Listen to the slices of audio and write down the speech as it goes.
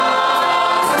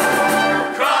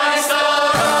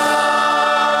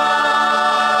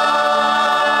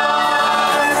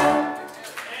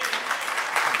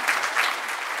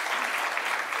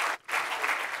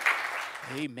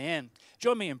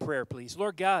me in prayer, please.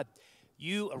 Lord God,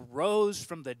 you arose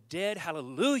from the dead.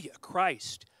 Hallelujah.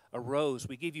 Christ arose.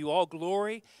 We give you all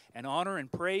glory and honor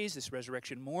and praise this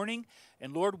resurrection morning.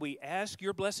 And Lord, we ask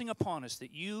your blessing upon us,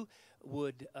 that you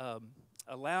would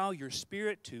allow your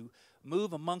Spirit to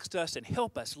move amongst us and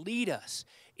help us, lead us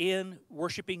in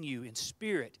worshiping you in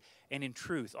spirit and in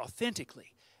truth,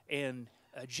 authentically and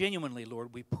genuinely,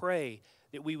 Lord. We pray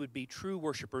that we would be true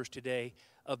worshipers today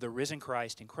of the risen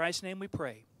Christ. In Christ's name we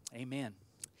pray. Amen.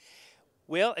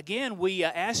 Well, again, we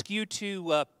ask you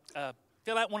to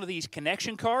fill out one of these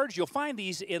connection cards. You'll find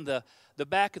these in the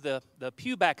back of the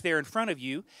pew back there in front of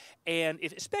you. And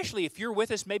especially if you're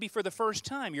with us maybe for the first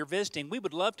time, you're visiting, we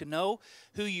would love to know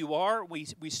who you are. We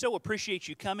so appreciate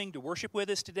you coming to worship with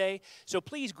us today. So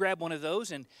please grab one of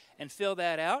those and fill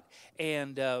that out.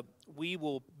 And we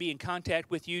will be in contact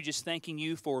with you, just thanking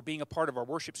you for being a part of our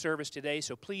worship service today.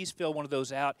 So please fill one of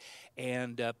those out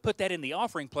and put that in the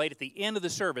offering plate at the end of the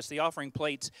service. The offering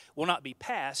plates will not be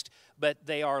passed, but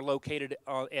they are located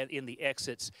in the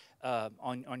exits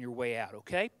on your way out,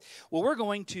 okay? Well, we're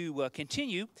going to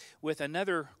continue with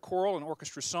another choral and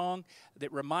orchestra song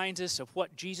that reminds us of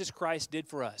what Jesus Christ did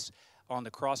for us on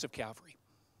the cross of Calvary.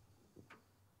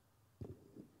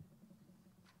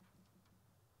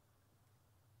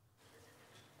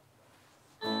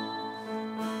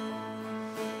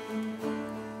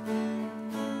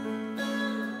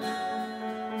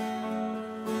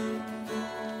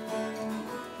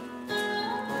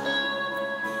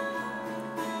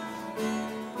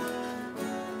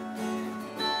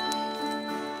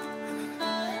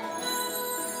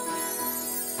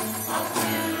 To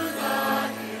the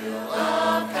hill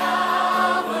of God.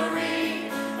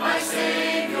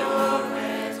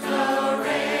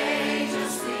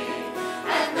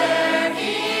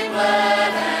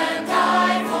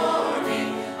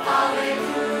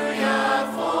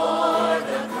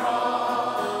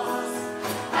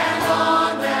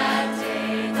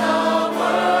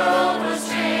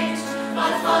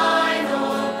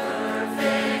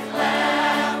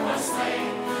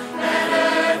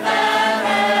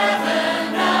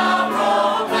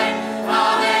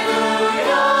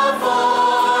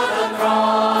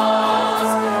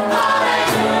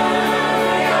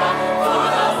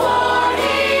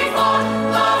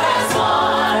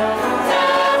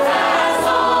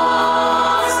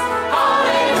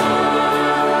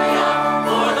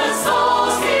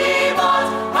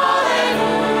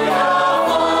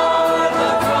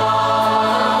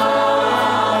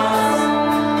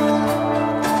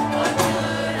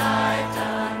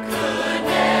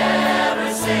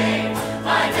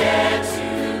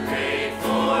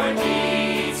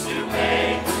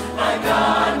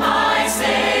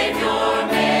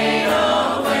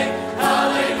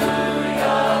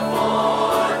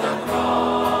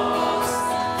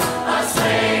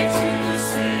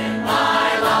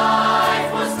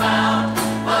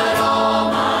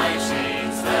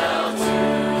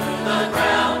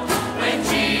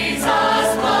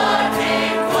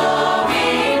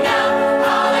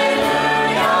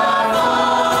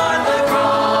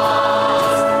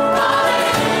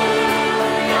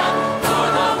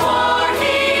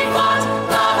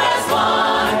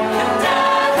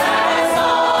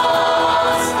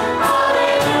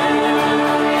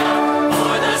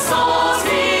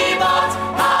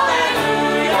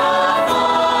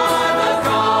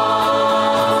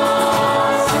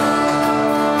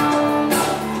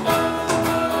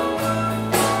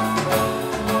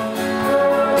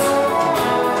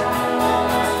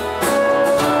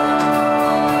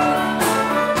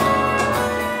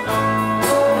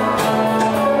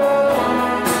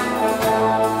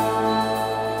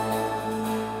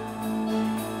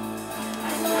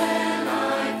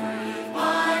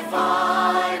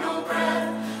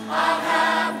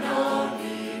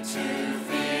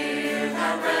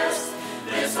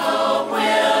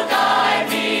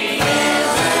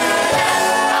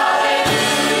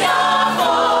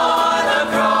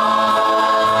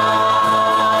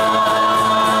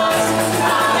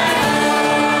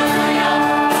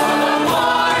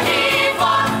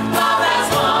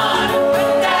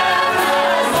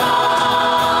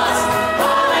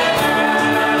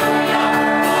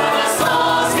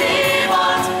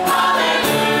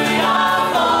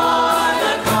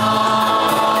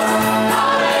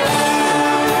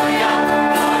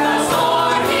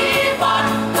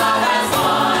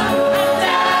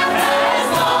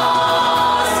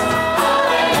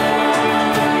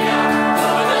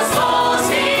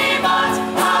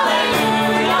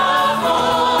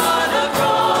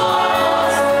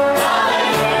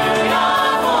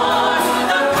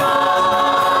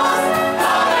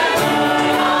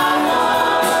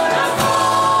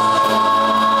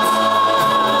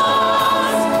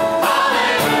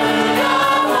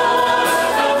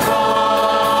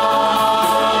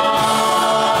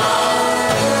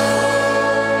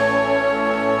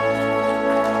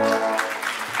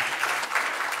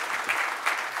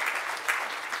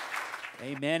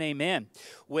 Amen, amen.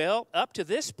 Well, up to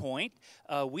this point,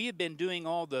 we have been doing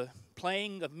all the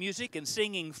playing of music and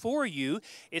singing for you.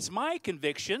 It's my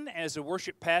conviction as a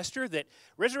worship pastor that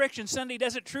Resurrection Sunday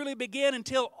doesn't truly begin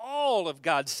until all of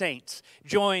God's saints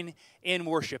join in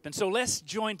worship. And so let's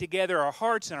join together our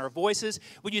hearts and our voices.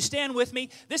 Would you stand with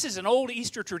me? This is an old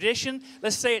Easter tradition.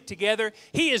 Let's say it together.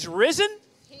 He is risen.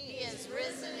 He is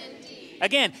risen indeed.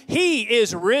 Again, He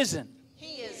is risen.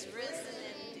 He is risen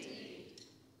indeed.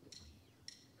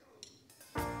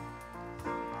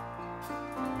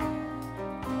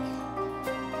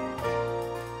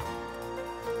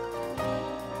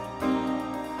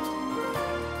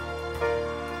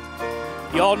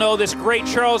 You all know this great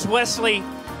Charles Wesley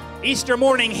Easter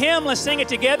morning hymn. Let's sing it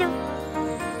together.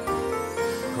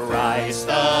 Christ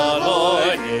the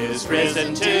Lord is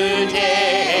risen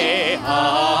today.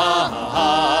 Hallelujah.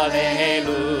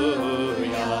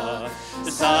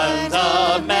 The sons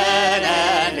of men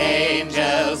and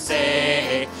angels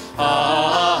say,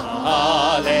 Hallelujah.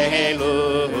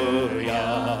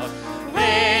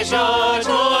 Raise your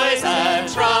joys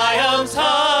and triumphs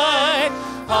high.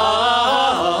 Hallelujah.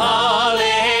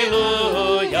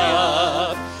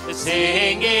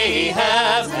 Sing ye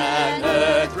heaven and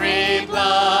earth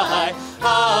reply.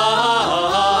 Hallelujah.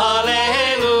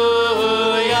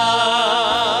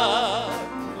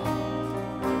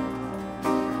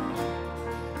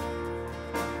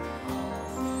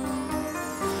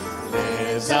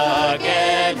 Lives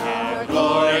again our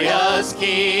glorious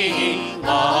King.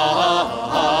 Hallelujah.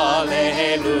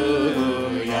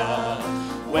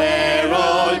 Where,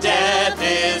 O death,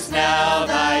 is now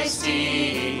thy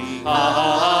sting.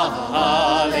 Hallelujah.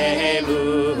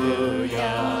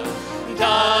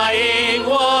 Dying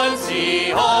once,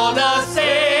 behold us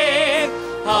save.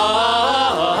 Hallelujah.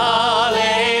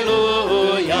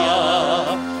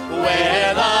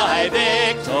 Where thy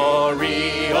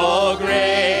victory, O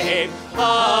grave.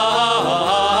 Hallelujah.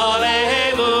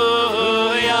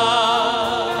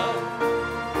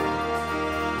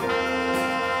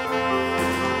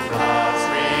 God's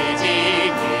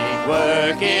redeeming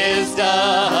work is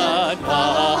done.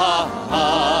 Hallelujah.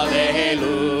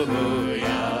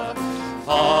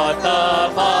 Fought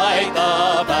the fight,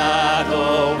 the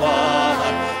battle won.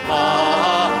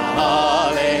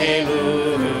 Hallelujah.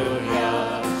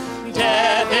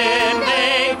 Death in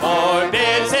vain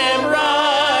forbids him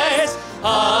rise.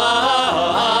 Hallelujah.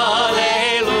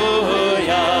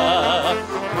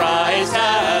 Christ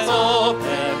has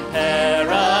opened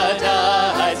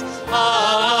paradise.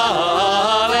 Hallelujah.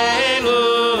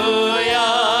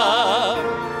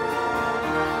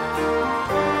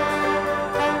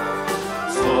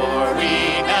 For we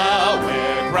now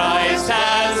where Christ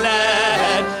has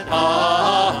led.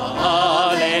 Hallelujah.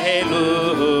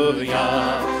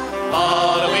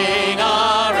 Following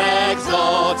our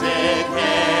exalted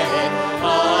head.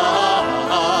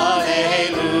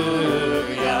 Hallelujah.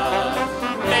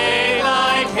 May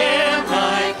like him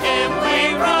we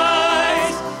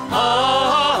rise.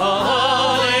 Hallelujah.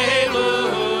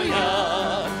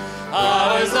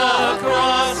 Ours the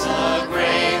cross, the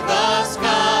grave, the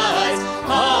skies.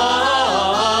 Hallelujah.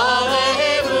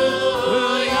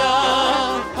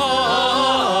 Hallelujah.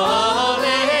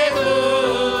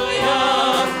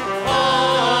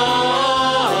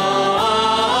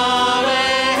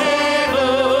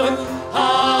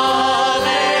 Hallelujah.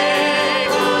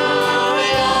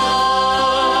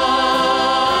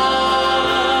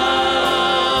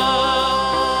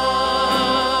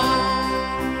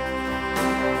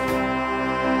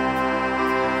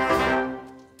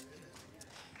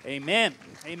 Amen.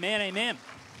 Amen. Amen.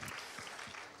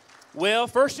 Well,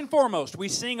 first and foremost, we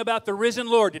sing about the risen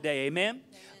Lord today. Amen.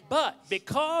 But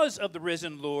because of the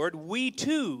risen Lord, we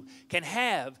too can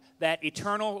have that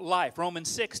eternal life. Romans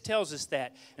 6 tells us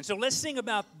that. And so let's sing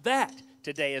about that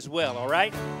today as well, all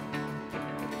right?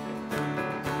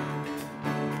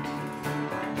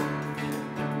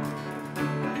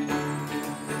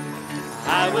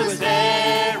 I was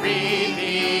very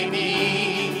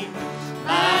beneath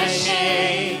my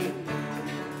shame.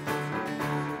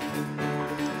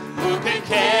 Who could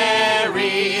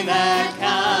carry that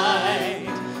kind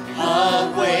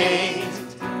of weight?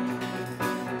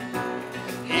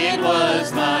 It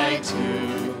was my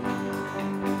too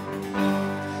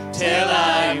till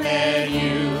I met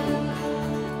you.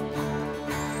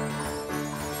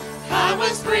 I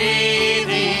was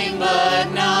breathing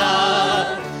but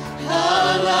not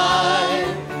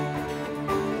alive.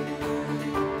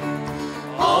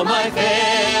 All my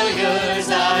failures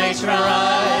I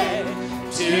tried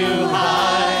to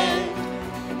hide.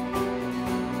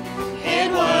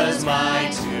 It was my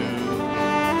too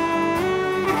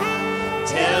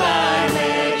till I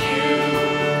met you.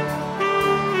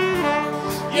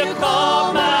 You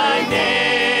called my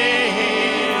name,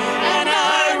 and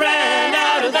I ran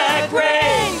out of that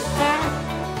grave,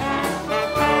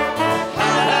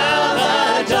 out of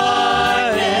the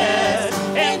darkness,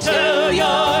 into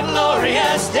your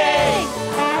glorious day.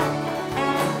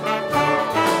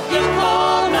 You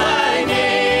called my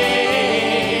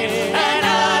name, and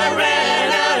I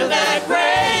ran out of that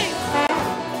grave,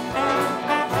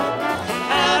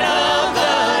 out of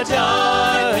the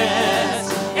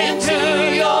darkness, into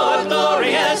your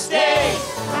glorious day.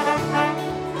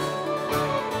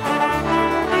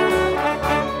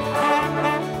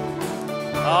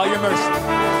 Oh, your mercy.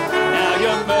 Now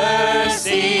your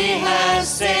mercy has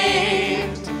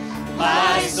saved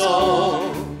my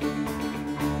soul.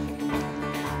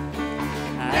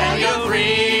 And your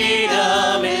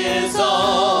freedom is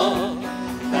all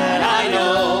that I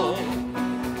know.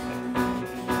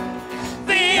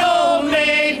 The old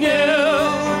made new.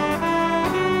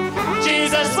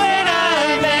 Jesus, when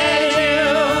I met you,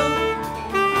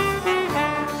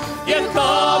 you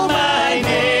called my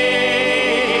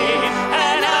name,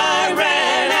 and I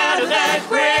ran out of that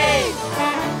grave,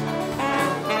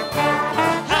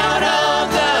 out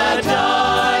of the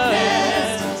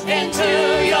darkness, into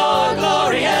your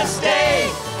glorious day.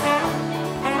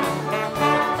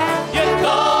 You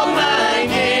called my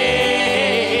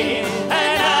name,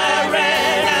 and I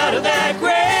ran out of that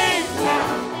grave,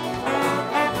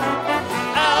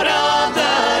 out of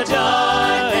the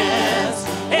darkness,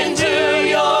 into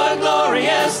your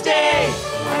glorious day.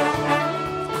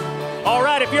 All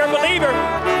right, if you're a believer,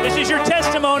 this is your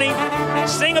testimony.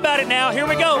 Sing about it now. Here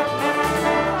we go.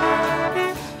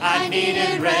 I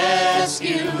needed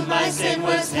rescue, my sin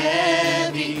was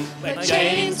heavy, but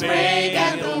chains break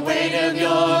at the weight of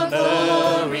your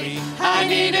glory. I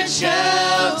needed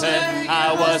shelter,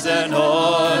 I was an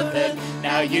orphan,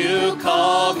 now you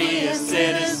call me a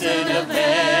citizen of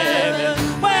heaven.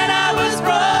 When I was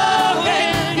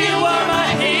broken, you are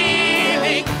my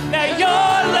healing, now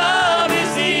your love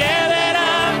is the air that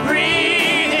I'm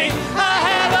breathing. I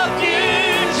have a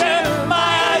future,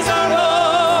 my eyes are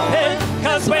open,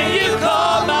 'cause when you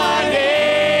call my name,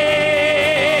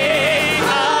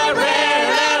 I ran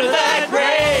out of that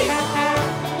grave,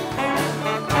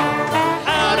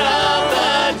 out of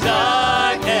the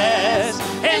darkness,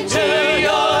 into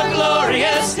your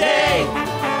glorious day.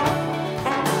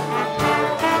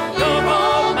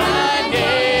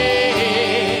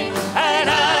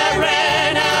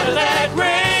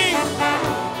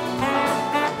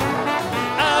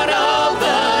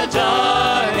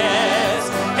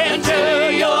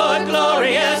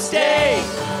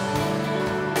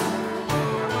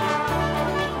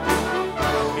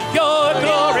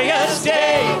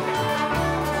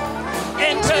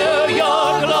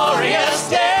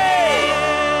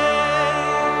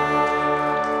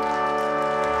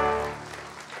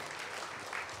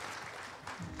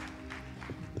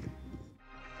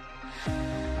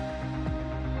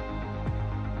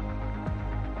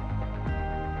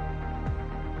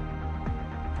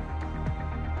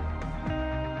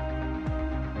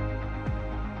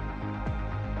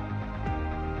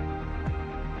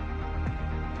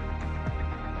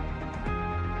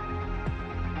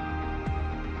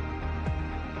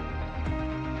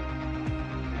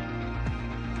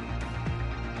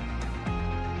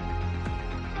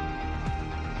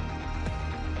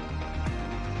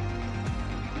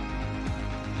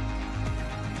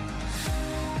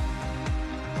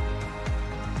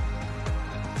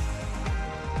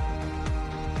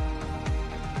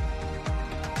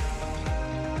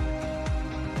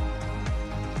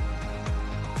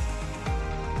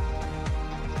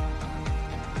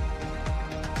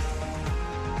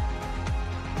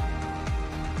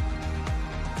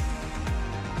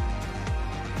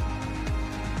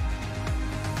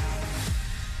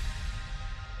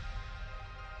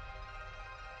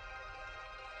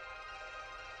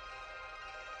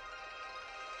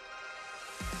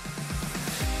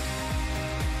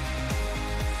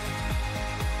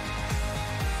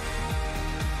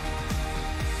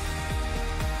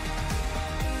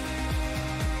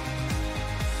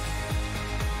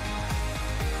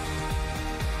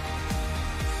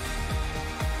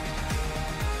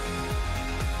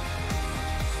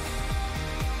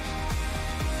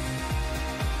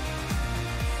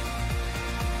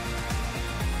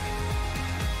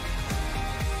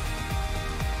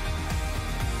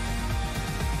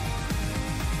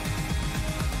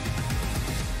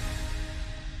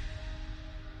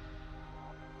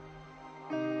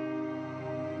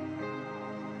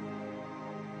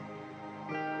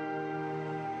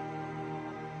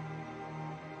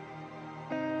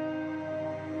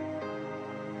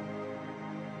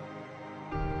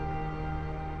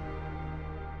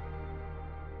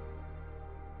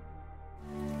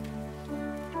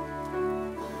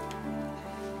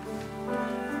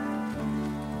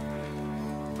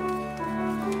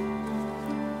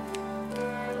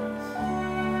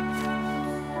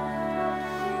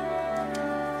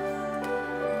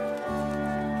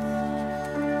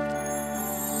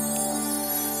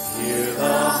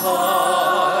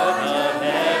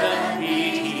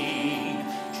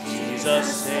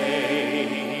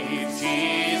 saves,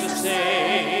 Jesus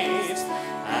saves,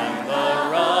 and the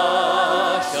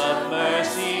rush of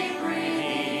mercy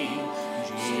bring.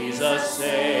 Jesus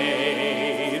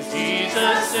saves,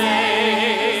 Jesus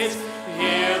saves,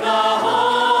 hear the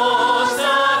host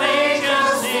of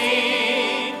angels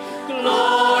sing,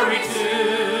 glory to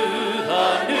the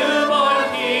newborn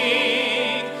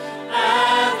King,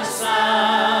 and the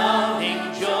sounding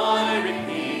joy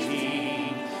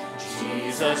repeating,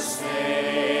 Jesus saves.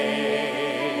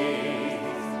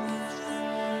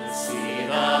 See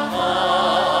the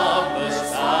harvest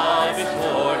bow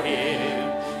before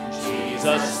him,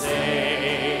 Jesus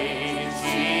saves,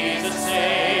 Jesus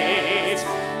saves,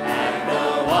 and the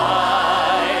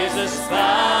wisest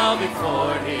bow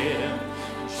before him,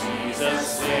 Jesus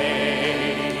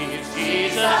saves,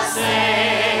 Jesus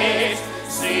saves.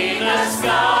 See the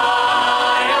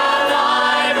sky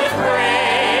alive with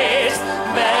praise,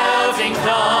 melting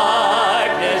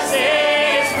darkness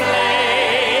its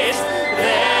place.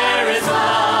 There is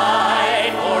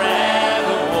light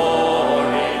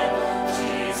forevermore in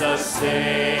Jesus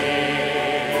saves.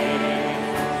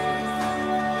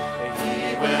 He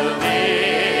will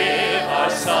live our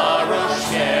sorrow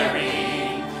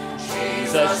sharing,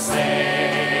 Jesus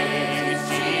saves,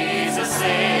 Jesus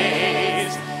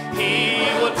saves. He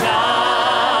will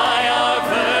die our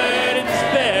burdens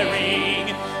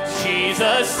bearing,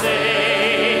 Jesus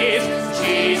saves,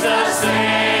 Jesus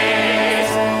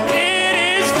saves. It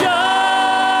is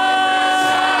done,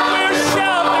 we'll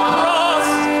shout the cross,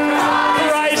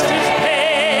 Christ is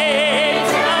paid,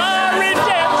 our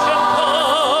redemption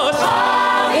cost,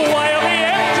 while the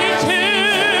empty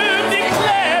tomb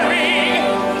declaring,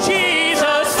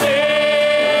 Jesus saves.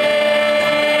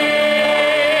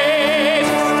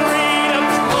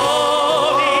 Freedom's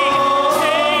calling,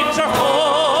 chains are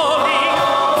falling,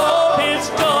 hope is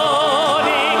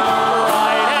dawning,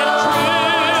 right and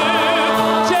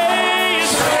true. Day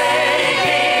is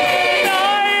breaking,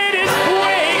 night is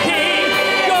waking,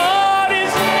 God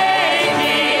is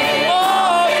making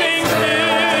all things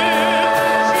new.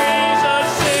 Jesus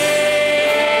saves.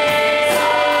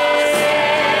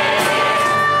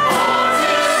 All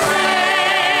to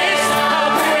praise, how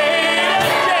great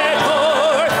a dead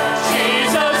Lord.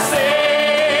 Jesus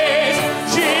saves,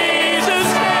 Jesus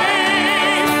saves.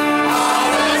 All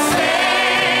the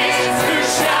saints who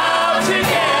shout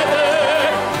together,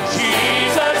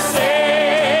 Jesus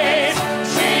saves,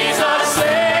 Jesus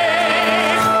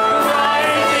saves.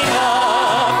 Rising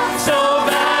up, so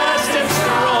vast and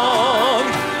strong,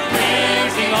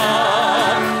 lifting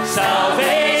up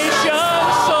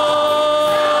salvation's song.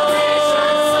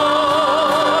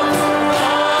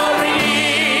 All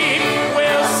redeemed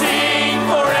will sing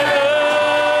forever.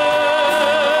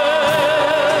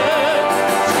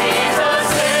 Jesus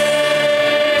saves.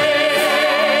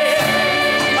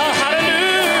 Oh,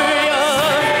 hallelujah.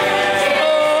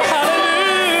 Oh,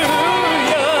 hallelujah.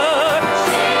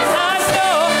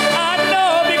 I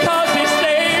know because he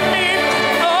saved me.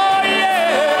 Oh,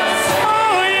 yes.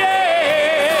 Oh, yeah.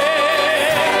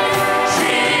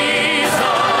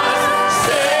 Jesus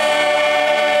saves.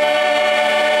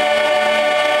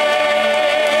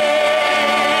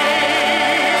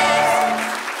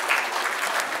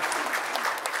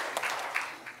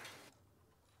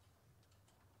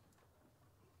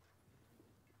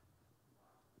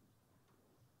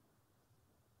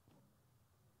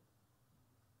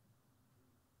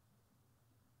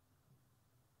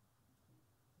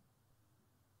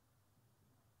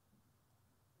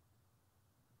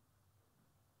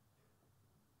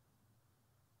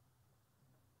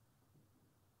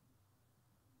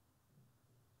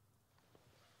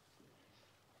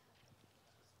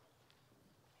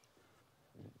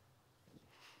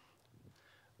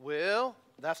 Well,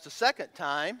 that's the second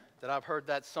time that I've heard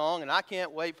that song, and I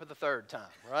can't wait for the third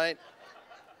time, right?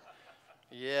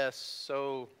 Yes,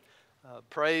 so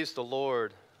praise the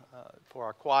Lord for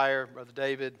our choir, Brother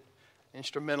David,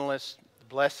 instrumentalist,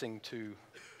 blessing to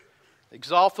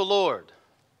exalt the Lord,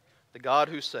 the God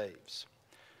who saves.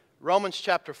 Romans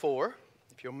chapter 4,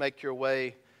 if you'll make your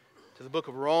way to the book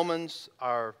of Romans,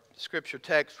 our scripture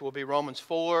text will be Romans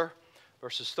 4,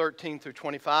 verses 13 through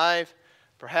 25.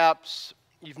 Perhaps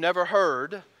you've never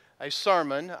heard a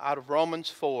sermon out of Romans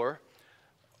 4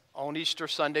 on Easter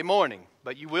Sunday morning,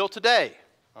 but you will today,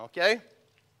 okay?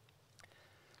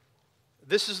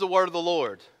 This is the word of the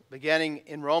Lord, beginning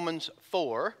in Romans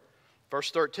 4,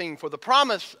 verse 13. For the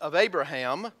promise of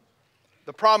Abraham,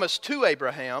 the promise to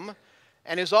Abraham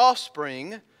and his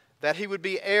offspring, that he would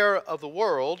be heir of the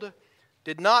world,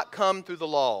 did not come through the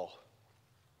law,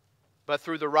 but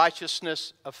through the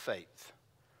righteousness of faith.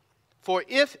 For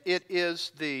if it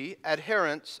is the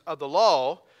adherents of the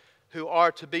law who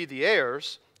are to be the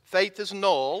heirs, faith is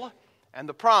null, and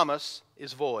the promise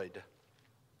is void.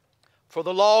 For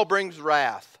the law brings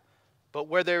wrath, but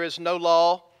where there is no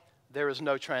law, there is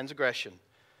no transgression.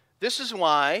 This is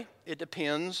why it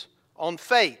depends on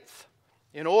faith,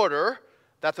 in order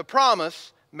that the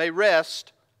promise may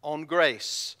rest on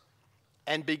grace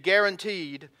and be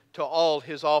guaranteed to all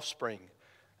his offspring,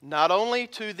 not only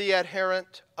to the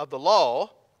adherent of the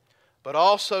law, but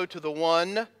also to the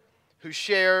one who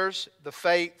shares the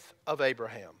faith of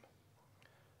Abraham,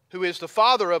 who is the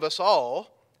father of us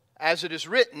all, as it is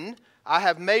written, I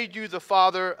have made you the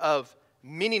father of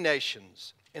many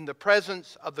nations in the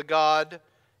presence of the God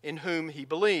in whom he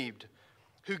believed,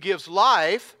 who gives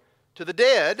life to the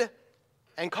dead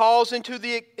and calls into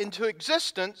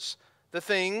existence the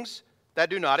things that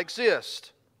do not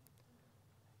exist.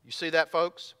 You see that,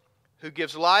 folks? Who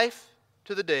gives life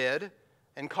to the dead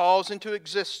and calls into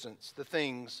existence the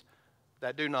things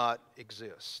that do not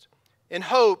exist. In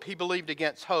hope, he believed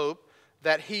against hope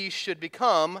that he should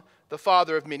become the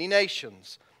father of many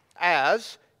nations.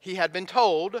 As he had been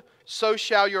told, so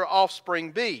shall your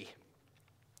offspring be.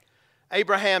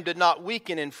 Abraham did not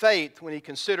weaken in faith when he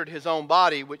considered his own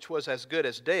body, which was as good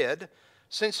as dead,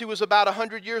 since he was about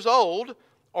 100 years old,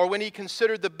 or when he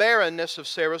considered the barrenness of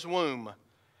Sarah's womb.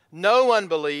 No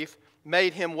unbelief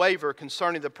made him waver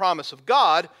concerning the promise of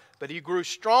God, but he grew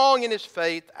strong in his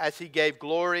faith as he gave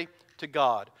glory to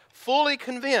God, fully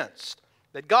convinced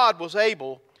that God was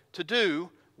able to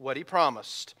do what he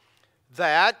promised.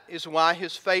 That is why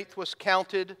his faith was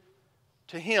counted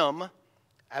to him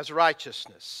as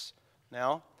righteousness.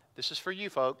 Now, this is for you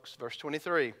folks, verse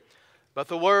 23. But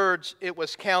the words, it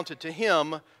was counted to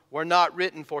him, were not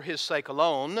written for his sake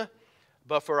alone,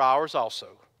 but for ours also.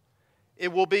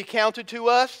 It will be counted to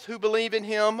us who believe in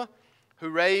him, who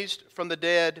raised from the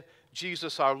dead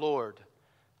Jesus our Lord.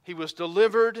 He was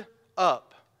delivered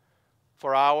up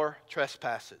for our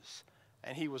trespasses,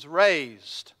 and he was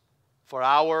raised for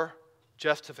our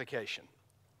justification.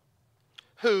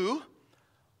 Who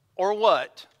or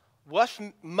what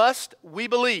must we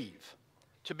believe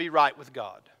to be right with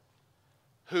God?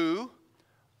 Who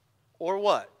or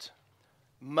what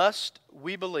must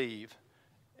we believe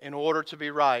in order to be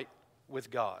right with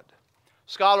God?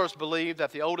 Scholars believe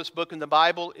that the oldest book in the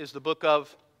Bible is the book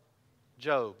of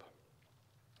Job.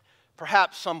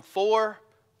 Perhaps some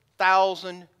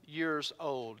 4,000 years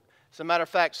old. As a matter of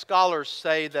fact, scholars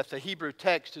say that the Hebrew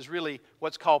text is really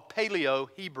what's called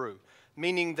Paleo-Hebrew,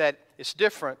 meaning that it's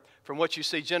different from what you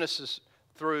see Genesis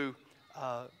through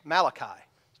Malachi.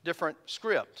 Different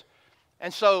script.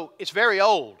 And so it's very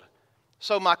old.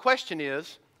 So my question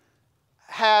is,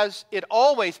 has it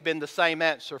always been the same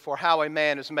answer for how a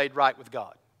man is made right with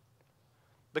God?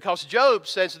 Because Job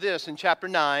says this in chapter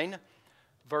 9,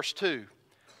 verse 2.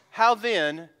 How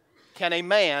then can a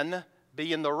man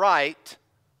be in the right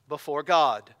before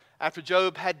God? After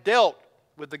Job had dealt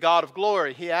with the God of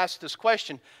glory, he asked this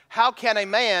question, how can a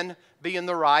man be in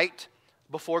the right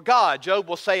before God? Job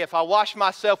will say, if I wash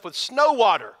myself with snow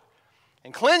water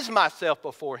and cleanse myself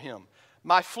before him,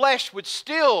 my flesh would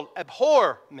still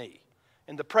abhor me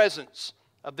in the presence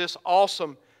of this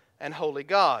awesome and holy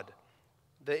God.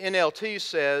 The NLT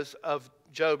says of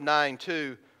Job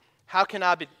 9:2, how can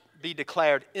I be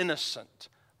declared innocent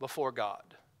before God?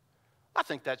 I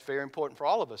think that's very important for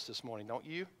all of us this morning, don't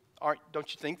you?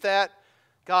 Don't you think that?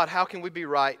 God, how can we be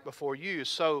right before you?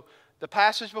 So the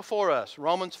passage before us,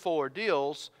 Romans 4,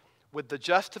 deals with the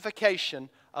justification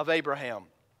of Abraham.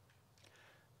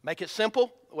 Make it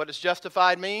simple. What does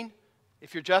justified mean?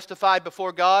 If you're justified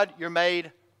before God, you're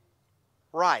made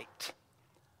right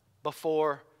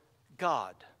before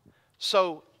God.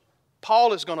 So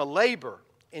Paul is going to labor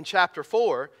in chapter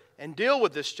 4 and deal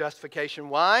with this justification.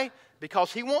 Why?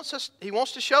 Because he wants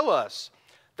to show us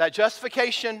that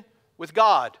justification with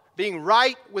God, being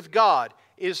right with God,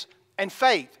 and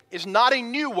faith is not a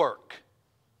new work.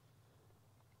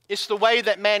 It's the way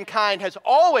that mankind has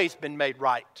always been made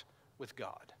right with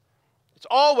God. It's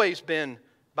always been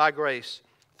by grace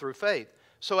through faith.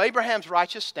 So Abraham's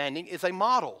righteous standing is a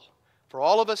model for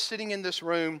all of us sitting in this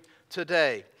room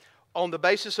today. On the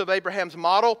basis of Abraham's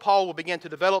model, Paul will begin to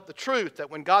develop the truth that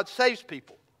when God saves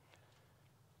people,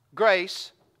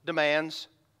 grace demands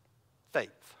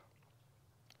faith.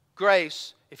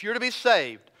 Grace, if you're to be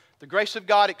saved, the grace of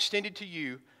God extended to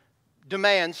you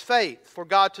demands faith for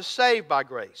God to save by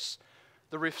grace.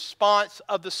 The response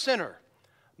of the sinner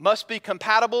must be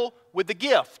compatible with the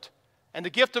gift. And the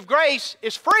gift of grace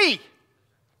is free.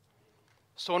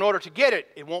 So in order to get it,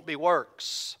 it won't be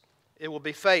works. It will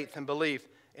be faith and belief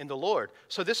in the Lord.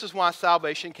 So this is why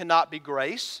salvation cannot be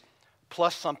grace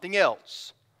plus something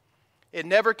else. It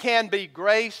never can be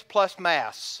grace plus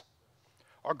Mass,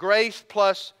 or grace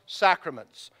plus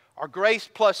sacraments, or grace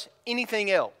plus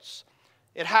anything else.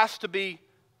 It has to be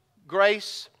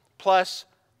grace plus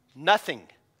nothing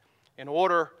in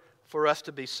order for us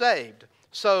to be saved.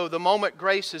 So the moment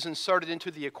grace is inserted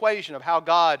into the equation of how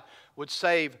God would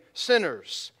save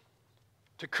sinners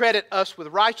to credit us with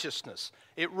righteousness,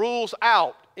 it rules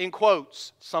out, in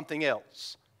quotes, something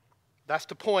else. That's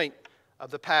the point of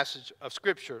the passage of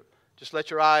Scripture. Just let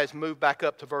your eyes move back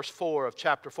up to verse 4 of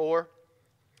chapter 4.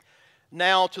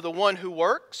 Now to the one who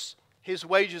works, his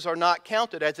wages are not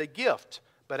counted as a gift,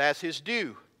 but as his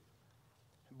due.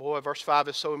 Boy, verse 5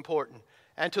 is so important.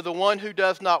 And to the one who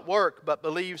does not work, but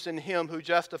believes in him who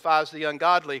justifies the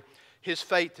ungodly, his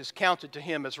faith is counted to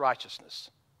him as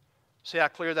righteousness. See how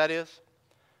clear that is?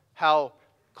 How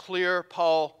clear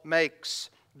Paul makes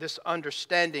this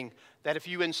understanding that if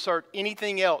you insert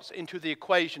anything else into the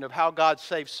equation of how God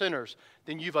saves sinners,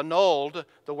 then you've annulled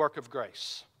the work of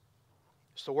grace.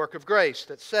 It's the work of grace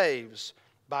that saves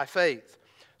by faith.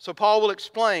 So Paul will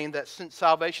explain that since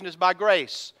salvation is by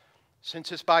grace,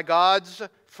 since it's by God's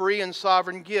free and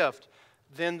sovereign gift,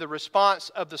 then the response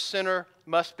of the sinner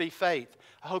must be faith.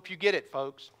 I hope you get it,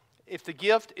 folks. If the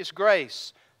gift is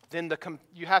grace, then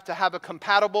you have to have a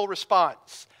compatible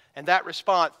response. And that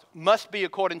response must be,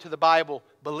 according to the Bible,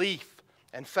 belief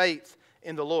and faith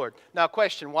in the Lord. Now,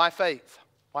 question, why faith?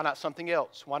 Why not something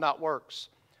else? Why not works?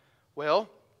 Well,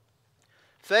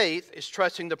 faith is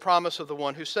trusting the promise of the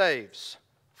one who saves.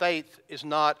 Faith is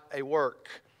not a work.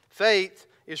 Faith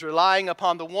is relying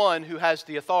upon the one who has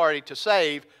the authority to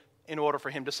save in order for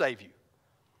him to save you.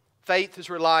 Faith is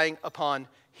relying upon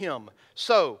him.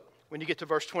 So, when you get to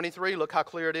verse 23, look how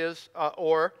clear it is.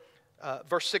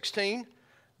 Verse 16,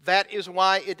 that is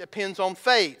why it depends on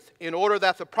faith, in order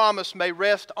that the promise may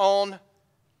rest on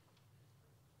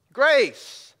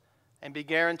grace and be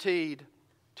guaranteed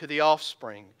to the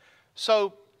offspring.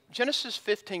 So, Genesis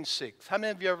 15:6. How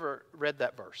many of you ever read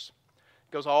that verse?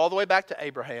 It goes all the way back to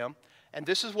Abraham, and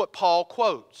this is what Paul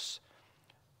quotes.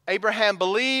 Abraham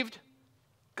believed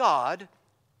God,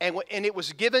 and it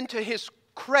was given to his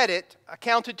credit,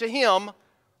 accounted to him,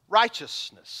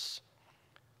 righteousness.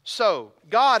 So,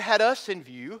 God had us in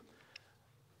view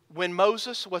when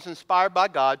Moses was inspired by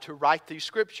God to write these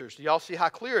scriptures. Do y'all see how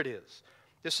clear it is?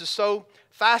 This is so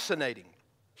fascinating.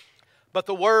 But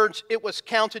the words, it was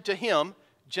counted to him,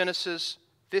 Genesis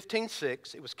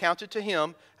 15:6, it was counted to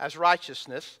him as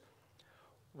righteousness,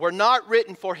 were not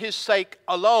written for his sake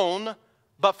alone,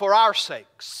 but for our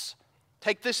sakes.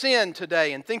 Take this in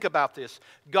today and think about this.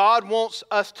 God wants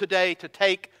us today to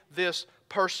take this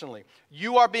personally.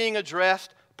 You are being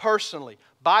addressed personally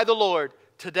by the Lord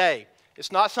today.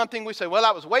 It's not something we say, well,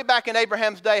 that was way back in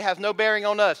Abraham's day, has no bearing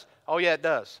on us. Oh, yeah, it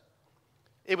does.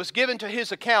 It was given to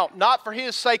his account, not for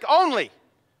his sake only,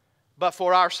 but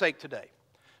for our sake today.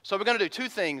 So we're going to do two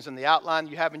things in the outline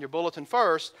you have in your bulletin.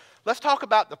 First, let's talk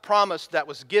about the promise that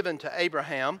was given to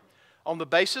Abraham on the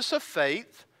basis of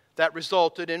faith that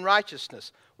resulted in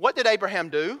righteousness. What did Abraham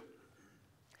do?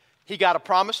 He got a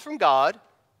promise from God,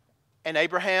 and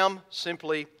Abraham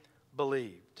simply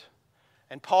believed.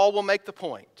 And Paul will make the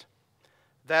point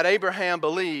that Abraham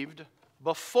believed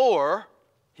before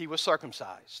he was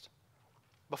circumcised,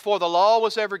 before the law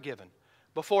was ever given,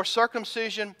 before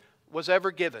circumcision was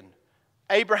ever given.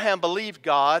 Abraham believed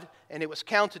God, and it was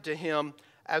counted to him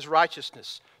as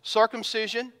righteousness.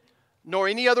 Circumcision, nor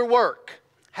any other work,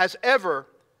 has ever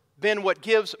been what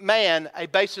gives man a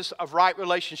basis of right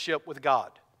relationship with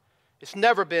God. It's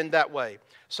never been that way.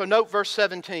 So note verse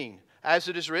 17. As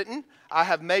it is written, I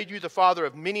have made you the father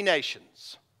of many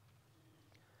nations,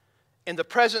 in the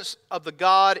presence of the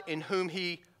God in whom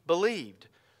he believed,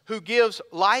 who gives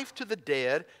life to the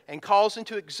dead and calls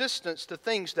into existence the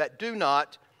things that do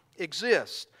not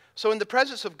exist. So in the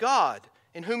presence of God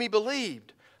in whom he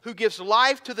believed, who gives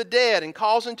life to the dead and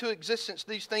calls into existence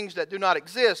these things that do not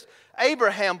exist,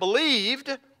 Abraham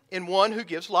believed in one who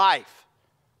gives life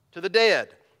to the dead,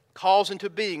 calls into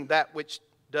being that which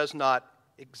does not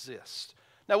exist.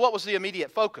 Now, what was the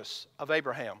immediate focus of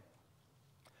Abraham?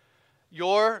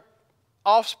 Your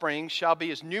offspring shall be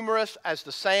as numerous as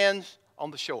the sands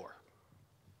on the shore.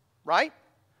 Right?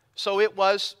 So it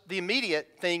was the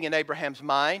immediate thing in Abraham's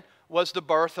mind was the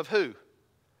birth of who?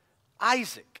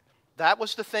 Isaac. That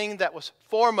was the thing that was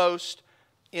foremost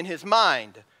in his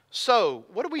mind. So,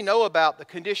 what do we know about the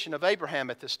condition of Abraham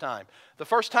at this time? The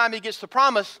first time he gets the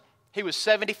promise, he was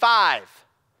 75.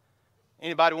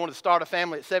 Anybody want to start a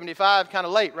family at 75? Kind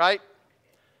of late, right?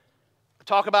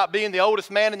 Talk about being the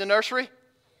oldest man in the nursery.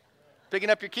 picking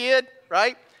up your kid,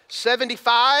 right?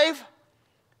 75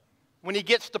 when he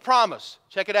gets the promise.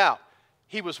 Check it out.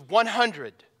 He was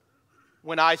 100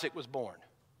 when Isaac was born.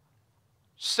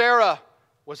 Sarah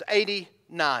was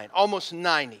 89, almost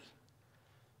 90.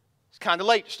 It's kind of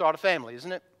late to start a family,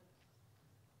 isn't it?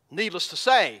 Needless to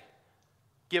say,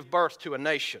 give birth to a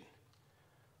nation.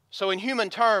 So in human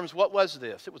terms, what was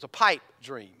this? It was a pipe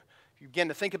dream. If you begin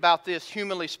to think about this,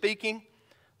 humanly speaking,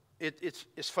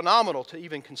 it's phenomenal to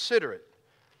even consider it.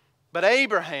 But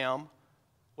Abraham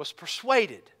was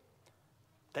persuaded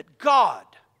that God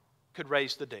could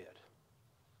raise the dead.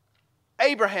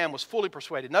 Abraham was fully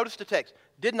persuaded. Notice the text.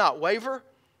 Did not waver,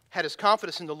 had his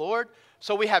confidence in the Lord.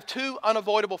 So we have two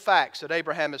unavoidable facts that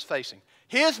Abraham is facing.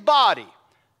 His body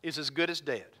is as good as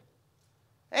dead.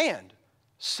 And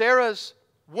Sarah's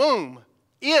womb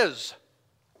is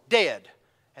dead.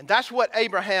 And that's what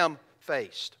Abraham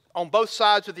faced. On both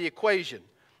sides of the equation,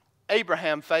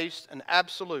 Abraham faced an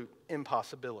absolute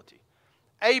impossibility.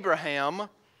 Abraham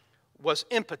was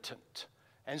impotent,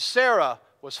 and Sarah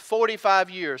was 45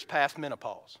 years past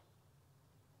menopause.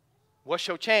 What's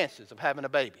your chances of having a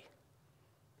baby?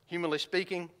 Humanly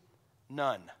speaking,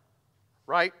 none.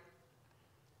 Right?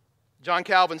 John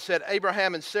Calvin said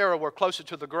Abraham and Sarah were closer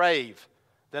to the grave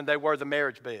than they were the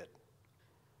marriage bed.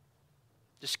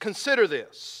 Just consider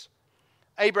this.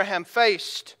 Abraham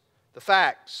faced the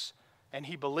facts, and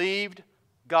he believed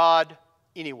God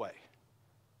anyway.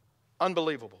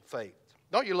 Unbelievable faith.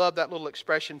 Don't you love that little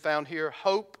expression found here?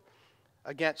 Hope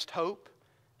against hope.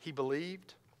 He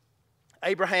believed.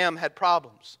 Abraham had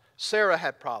problems. Sarah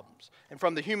had problems. And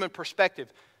from the human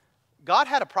perspective, God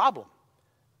had a problem.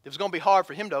 It was going to be hard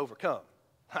for him to overcome.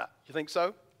 You think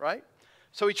so? Right?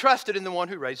 So he trusted in the one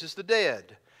who raises the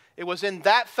dead. It was in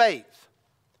that faith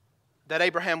that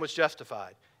Abraham was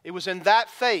justified. It was in that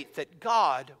faith that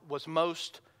God was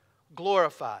most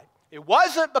glorified. It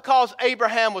wasn't because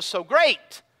Abraham was so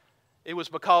great. It was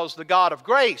because the God of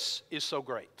grace is so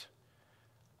great.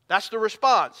 That's the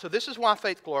response. So this is why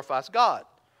faith glorifies God.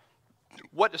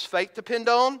 What does faith depend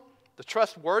on? The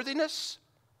trustworthiness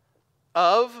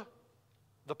of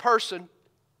the person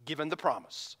given the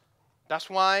promise. That's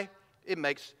why it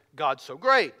makes God so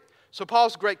great. So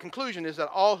Paul's great conclusion is that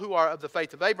all who are of the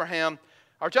faith of Abraham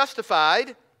are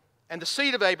justified, and the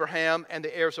seed of Abraham and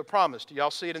the heirs of promise. Do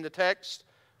y'all see it in the text?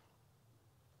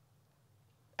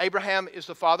 Abraham is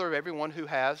the father of everyone who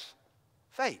has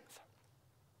faith.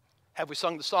 Have we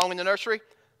sung the song in the nursery?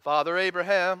 Father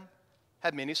Abraham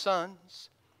had many sons,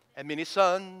 and many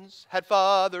sons had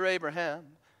Father Abraham,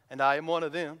 and I am one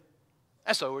of them.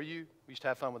 And so are you. We used to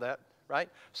have fun with that, right?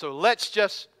 So let's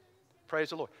just praise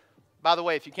the Lord. By the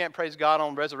way, if you can't praise God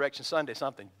on Resurrection Sunday,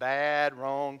 something bad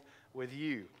wrong with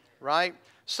you, right?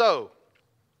 So,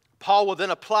 Paul will then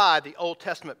apply the Old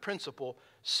Testament principle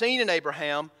seen in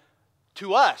Abraham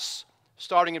to us,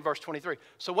 starting in verse 23.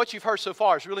 So what you've heard so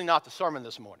far is really not the sermon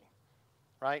this morning,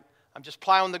 right? I'm just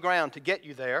plowing the ground to get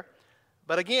you there.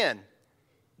 But again,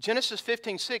 Genesis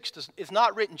 15:6 is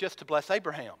not written just to bless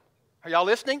Abraham. Are y'all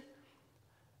listening?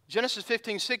 Genesis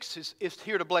 15:6 is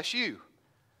here to bless you.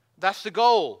 That's the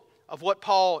goal of what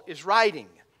Paul is writing.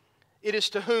 It is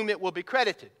to whom it will be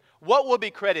credited. What will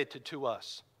be credited to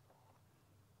us?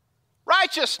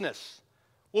 Righteousness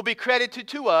will be credited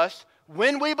to us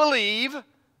when we believe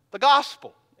the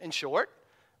gospel. In short,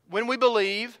 when we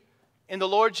believe in the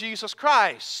Lord Jesus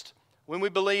Christ, when we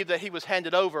believe that he was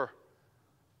handed over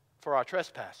for our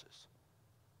trespasses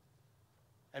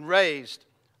and raised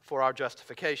for our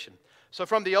justification. So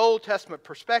from the Old Testament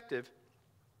perspective,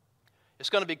 it's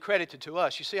going to be credited to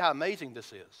us. You see how amazing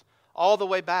this is? All the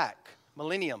way back,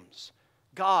 millenniums,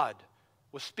 God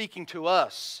was speaking to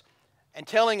us and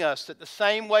telling us that the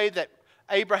same way that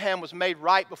Abraham was made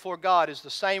right before God is the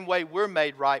same way we're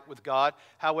made right with God.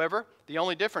 However, the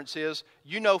only difference is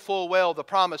you know full well the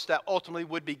promise that ultimately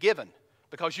would be given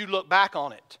because you look back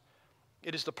on it.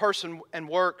 It is the person and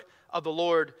work of the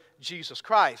Lord Jesus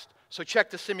Christ. So check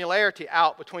the similarity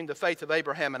out between the faith of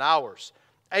Abraham and ours.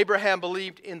 Abraham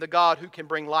believed in the God who can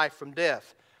bring life from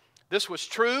death. This was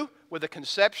true with the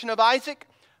conception of Isaac,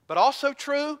 but also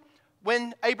true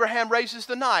when Abraham raises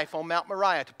the knife on Mount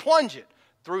Moriah to plunge it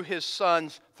through his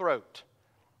son's throat.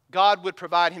 God would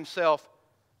provide himself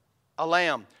a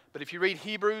lamb. But if you read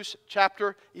Hebrews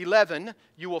chapter 11,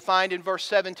 you will find in verse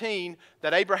 17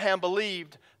 that Abraham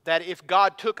believed that if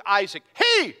God took Isaac,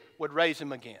 he would raise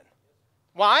him again.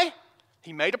 Why?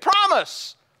 He made a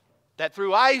promise that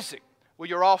through Isaac will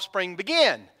your offspring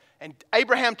begin. And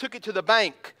Abraham took it to the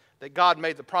bank that God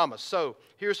made the promise. So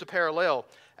here's the parallel.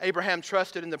 Abraham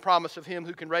trusted in the promise of him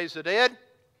who can raise the dead.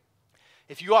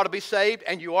 If you ought to be saved,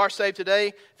 and you are saved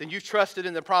today, then you've trusted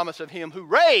in the promise of Him who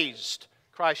raised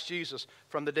Christ Jesus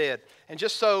from the dead. And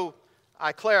just so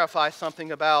I clarify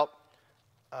something about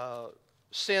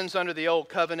sins under the old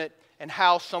covenant and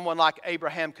how someone like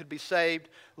Abraham could be saved,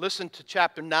 listen to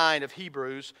chapter 9 of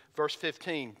Hebrews, verse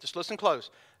 15. Just listen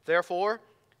close. Therefore,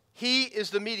 He is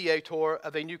the mediator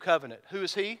of a new covenant. Who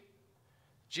is He?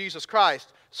 Jesus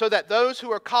Christ. So that those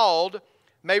who are called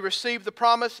may receive the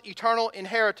promised eternal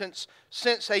inheritance,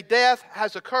 since a death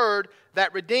has occurred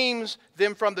that redeems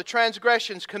them from the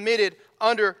transgressions committed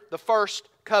under the first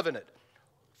covenant.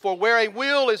 For where a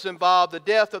will is involved, the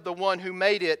death of the one who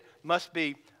made it must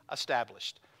be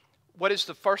established. What is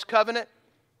the first covenant?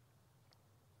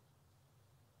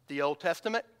 The Old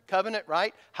Testament covenant,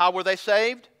 right? How were they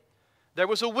saved? There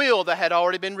was a will that had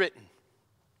already been written.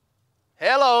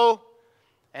 Hello.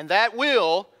 And that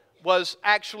will was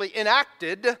actually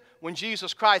enacted when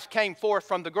Jesus Christ came forth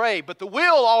from the grave. But the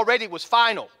will already was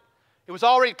final. It was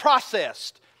already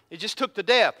processed. It just took the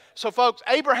death. So folks,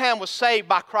 Abraham was saved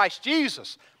by Christ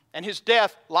Jesus and His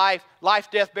death, life,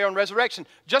 death, burial, and resurrection.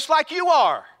 Just like you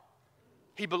are.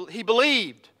 He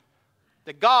believed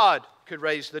that God could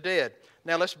raise the dead.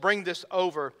 Now let's bring this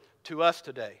over to us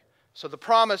today. So the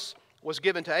promise was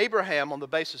given to Abraham on the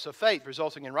basis of faith,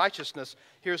 resulting in righteousness.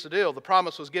 Here's the deal. The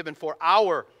promise was given for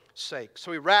our sake.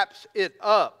 So he wraps it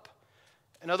up.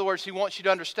 In other words, he wants you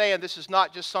to understand this is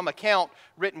not just some account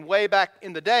written way back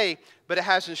in the day, but it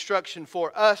has instruction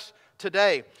for us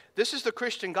today. This is the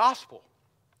Christian gospel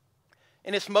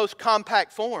in its most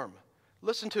compact form.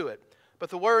 Listen to it. But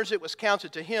the words it was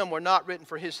counted to him were not written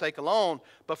for his sake alone,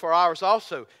 but for ours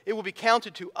also. It will be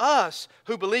counted to us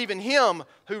who believe in Him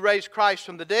who raised Christ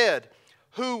from the dead,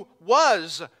 who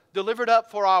was delivered up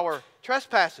for our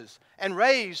trespasses and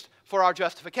raised for our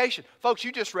justification. Folks,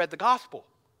 you just read the gospel.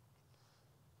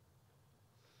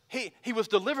 He was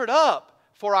delivered up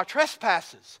for our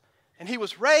trespasses, and He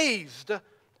was raised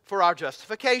for our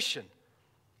justification.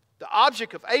 The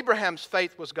object of Abraham's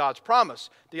faith was God's promise.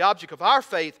 The object of our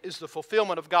faith is the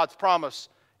fulfillment of God's promise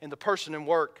in the person and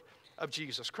work of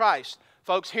Jesus Christ.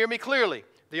 Folks, hear me clearly.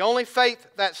 The only faith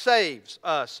that saves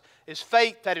us is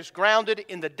faith that is grounded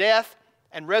in the death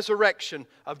and resurrection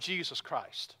of Jesus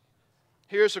Christ.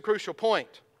 Here's a crucial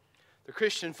point. The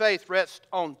Christian faith rests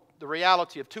on the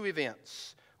reality of two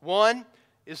events. One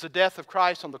is the death of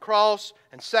Christ on the cross,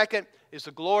 and second is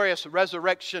the glorious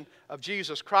resurrection of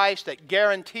Jesus Christ that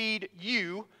guaranteed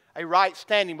you a right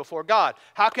standing before God.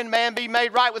 How can man be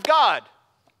made right with God?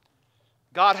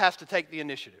 God has to take the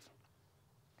initiative.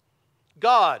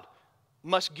 God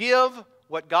must give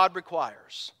what God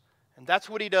requires. And that's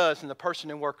what He does in the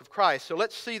person and work of Christ. So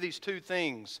let's see these two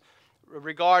things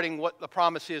regarding what the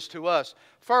promise is to us.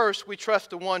 First, we trust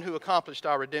the one who accomplished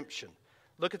our redemption.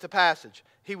 Look at the passage.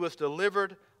 He was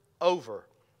delivered over,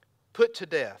 put to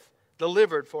death,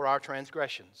 delivered for our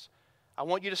transgressions. I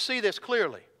want you to see this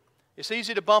clearly. It's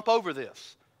easy to bump over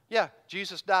this. Yeah,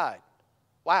 Jesus died.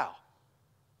 Wow.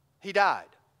 He died,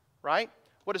 right?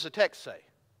 What does the text say?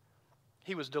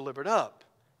 He was delivered up.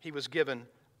 He was given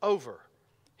over.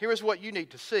 Here is what you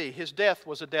need to see. His death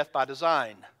was a death by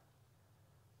design.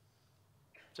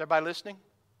 Is everybody listening?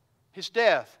 His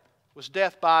death was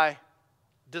death by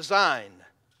design.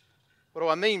 What do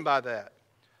I mean by that?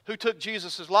 Who took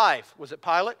Jesus' life? Was it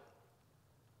Pilate?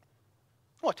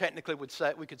 Well, technically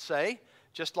we could say,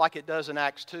 just like it does in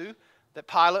Acts 2, that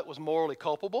Pilate was morally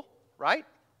culpable, right?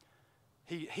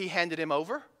 He handed Him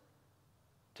over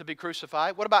to be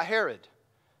crucified. What about Herod?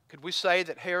 Could we say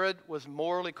that Herod was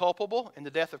morally culpable in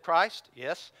the death of Christ?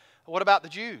 Yes. What about the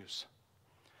Jews?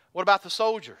 What about the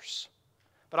soldiers?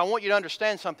 But I want you to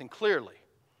understand something clearly.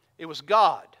 It was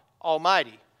God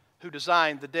Almighty who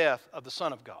designed the death of the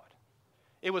Son of God.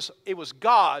 It was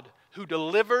God who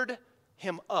delivered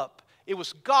Him up. It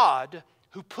was God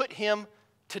who put Him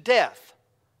to death.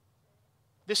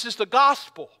 This is the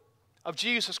gospel of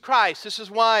Jesus Christ. This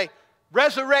is why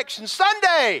Resurrection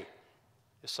Sunday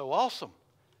is so awesome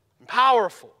and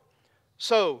powerful.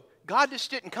 So God just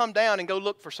didn't come down and go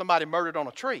look for somebody murdered on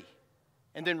a tree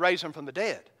and then raise them from the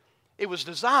dead. It was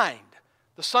designed.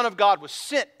 The Son of God was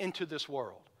sent into this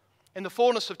world. In the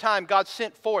fullness of time, God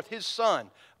sent forth His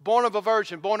Son, born of a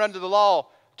virgin, born under the law,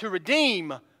 to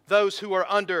redeem those who are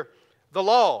under the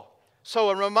law. So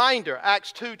a reminder,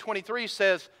 Acts 2:23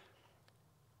 says,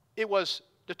 it was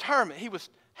determined, He was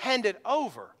handed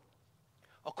over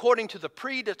according to the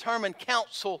predetermined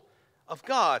counsel of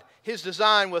God. His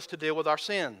design was to deal with our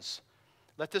sins.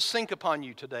 Let this sink upon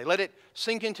you today. Let it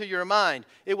sink into your mind.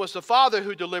 It was the Father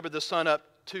who delivered the Son up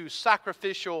to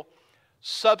sacrificial,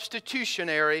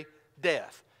 substitutionary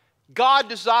death. God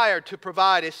desired to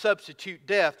provide a substitute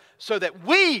death so that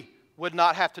we would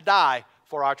not have to die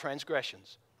for our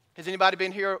transgressions. Has anybody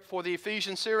been here for the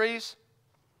Ephesians series?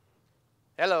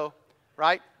 Hello,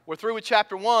 right? We're through with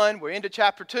chapter 1, we're into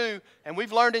chapter 2, and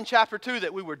we've learned in chapter 2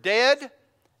 that we were dead,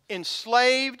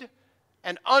 enslaved,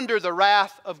 and under the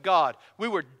wrath of God. We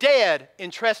were dead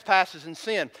in trespasses and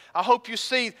sin. I hope you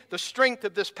see the strength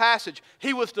of this passage.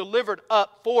 He was delivered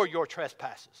up for your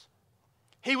trespasses.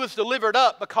 He was delivered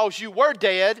up because you were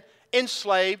dead,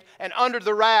 enslaved, and under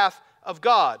the wrath of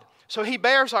God. So He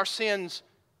bears our sins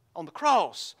on the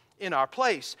cross in our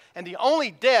place. And the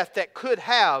only death that could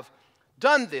have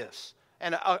done this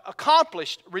and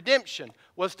accomplished redemption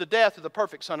was the death of the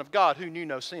perfect Son of God who knew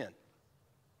no sin.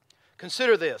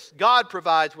 Consider this. God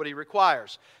provides what He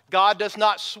requires. God does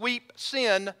not sweep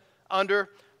sin under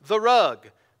the rug.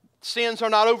 Sins are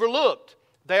not overlooked.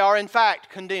 They are in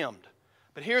fact condemned.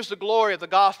 But here's the glory of the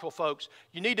gospel, folks.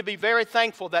 You need to be very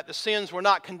thankful that the sins were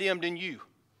not condemned in you.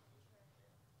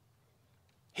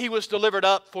 He was delivered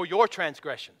up for your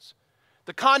transgressions.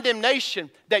 The condemnation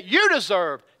that you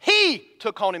deserved, He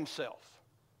took on Himself.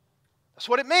 That's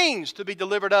what it means to be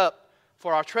delivered up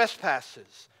for our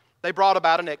trespasses. They brought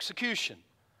about an execution.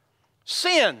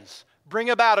 Sins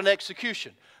bring about an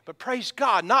execution. But praise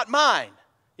God, not mine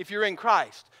if you're in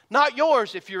Christ. Not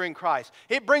yours if you're in Christ.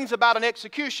 It brings about an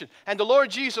execution. And the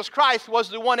Lord Jesus Christ was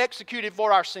the one executed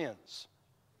for our sins.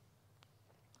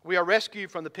 We are rescued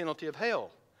from the penalty of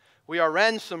hell. We are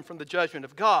ransomed from the judgment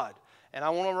of God. And I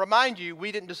want to remind you,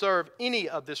 we didn't deserve any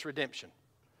of this redemption.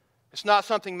 It's not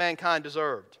something mankind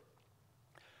deserved.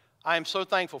 I am so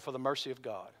thankful for the mercy of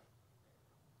God.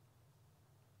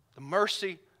 The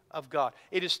mercy of God.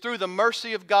 It is through the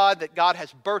mercy of God that God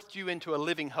has birthed you into a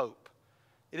living hope.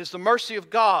 It is the mercy of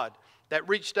God that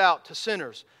reached out to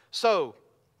sinners. So,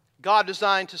 God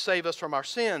designed to save us from our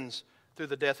sins through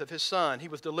the death of His Son. He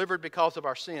was delivered because of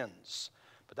our sins.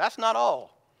 But that's not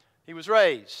all. He was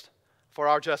raised for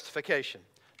our justification.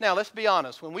 Now, let's be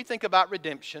honest. When we think about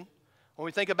redemption, when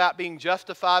we think about being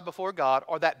justified before God,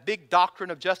 or that big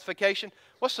doctrine of justification,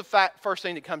 what's the first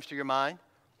thing that comes to your mind?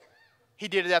 He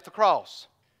did it at the cross.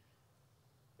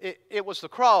 It was the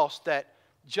cross that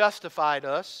justified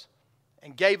us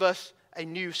and gave us a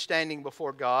new standing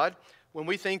before God. When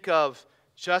we think of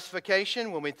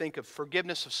justification, when we think of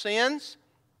forgiveness of sins,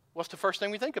 what's the first thing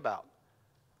we think about?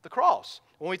 The cross.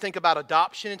 When we think about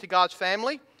adoption into God's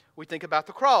family, we think about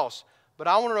the cross. But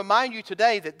I want to remind you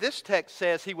today that this text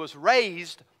says He was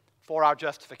raised for our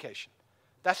justification.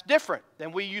 That's different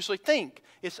than we usually think.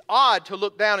 It's odd to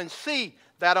look down and see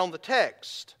that on the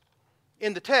text.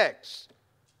 In the text,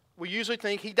 we usually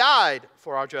think He died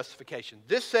for our justification.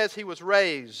 This says He was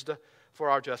raised for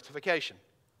our justification.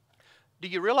 Do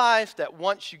you realize that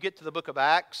once you get to the book of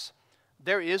Acts,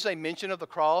 there is a mention of the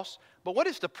cross? But what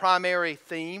is the primary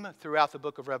theme throughout the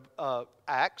book of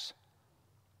Acts?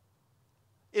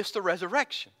 It's the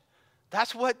resurrection.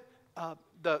 That's what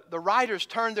the writers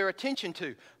turned their attention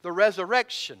to, the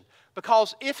resurrection.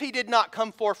 Because if He did not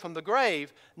come forth from the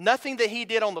grave, nothing that He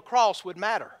did on the cross would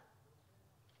matter.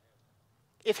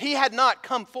 If He had not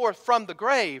come forth from the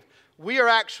grave, we are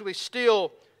actually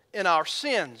still in our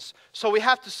sins. So we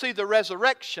have to see the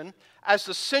resurrection as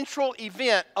the central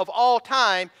event of all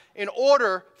time in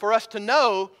order for us to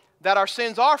know that our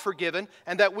sins are forgiven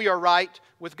and that we are right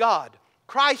with God.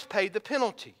 Christ paid the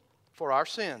penalty for our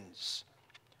sins.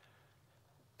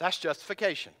 That's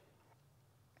justification.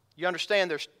 You understand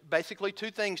there's basically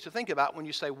two things to think about when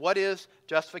you say, what is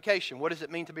justification? What does it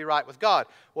mean to be right with God?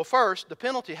 Well, first, the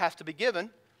penalty has to be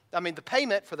given. The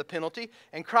payment for the penalty,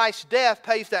 and Christ's death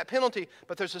pays that penalty.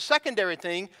 But there's a secondary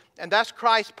thing, and that's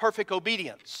Christ's perfect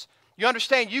obedience. You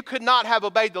understand, you could not have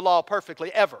obeyed the law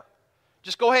perfectly, ever.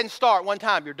 Just go ahead and start one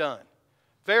time, you're done.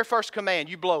 Very first command,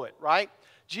 you blow it, right?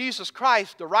 Jesus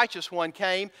Christ, the righteous one,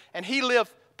 came, and He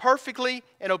lived perfectly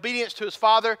in obedience to His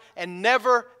Father and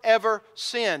never, ever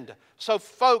sinned. So,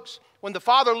 folks, when the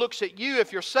Father looks at you,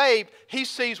 if you're saved, He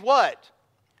sees what?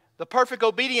 The perfect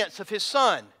obedience of His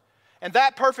Son. And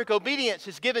that perfect obedience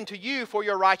is given to you for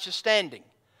your righteous standing.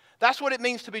 That's what it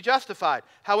means to be justified.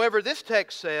 However, this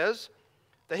text says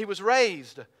that He was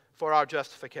raised for our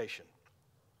justification.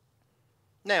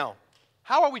 Now,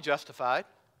 how are we justified?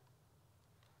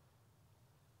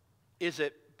 Is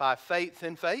it by faith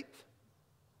in faith?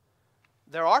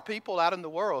 There are people out in the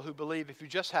world who believe if you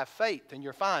just have faith, then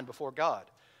you're fine before God.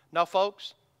 No,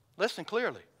 folks, listen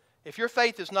clearly. If your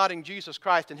faith is not in Jesus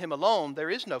Christ and Him alone,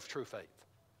 there is no true faith.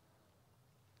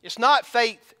 It's not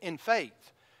faith in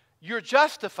faith. You're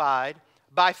justified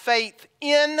by faith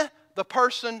in the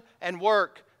person and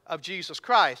work of Jesus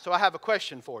Christ. So I have a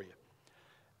question for you.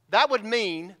 That would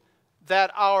mean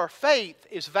that our faith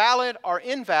is valid or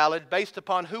invalid based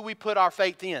upon who we put our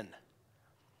faith in.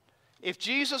 If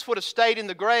Jesus would have stayed in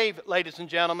the grave, ladies and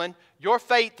gentlemen, your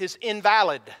faith is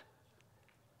invalid.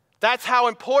 That's how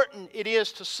important it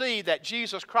is to see that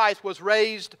Jesus Christ was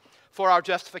raised for our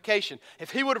justification.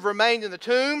 If he would have remained in the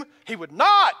tomb, he would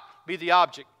not be the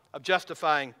object of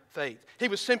justifying faith. He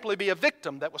would simply be a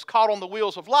victim that was caught on the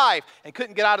wheels of life and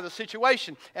couldn't get out of the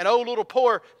situation. And oh, little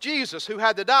poor Jesus who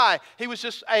had to die, he was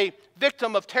just a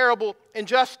victim of terrible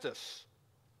injustice.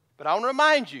 But I want to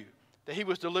remind you that he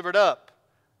was delivered up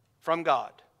from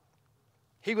God.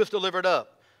 He was delivered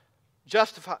up.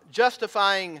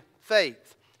 Justifying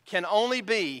faith can only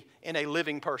be in a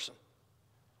living person.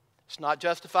 It's not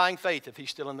justifying faith if he's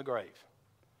still in the grave.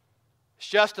 It's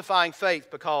justifying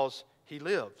faith because he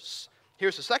lives.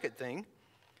 Here's the second thing.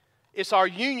 It's our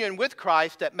union with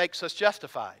Christ that makes us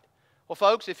justified. Well,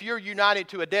 folks, if you're united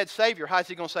to a dead Savior, how's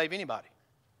he going to save anybody?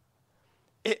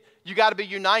 You got to be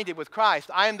united with Christ.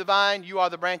 I am the vine, you are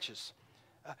the branches.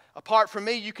 Apart from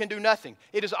me, you can do nothing.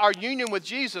 It is our union with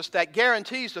Jesus that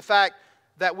guarantees the fact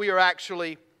that we are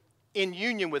actually in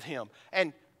union with him.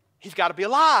 And he's got to be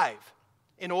alive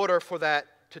in order for that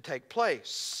to take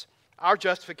place. Our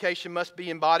justification must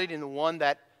be embodied in the one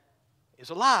that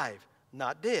is alive,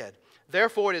 not dead.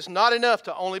 Therefore, it is not enough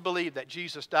to only believe that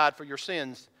Jesus died for your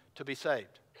sins to be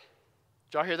saved.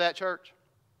 Did y'all hear that, church?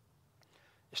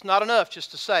 It's not enough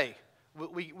just to say.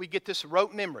 We get this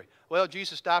rote memory. Well,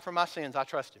 Jesus died for my sins. I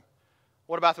trust him.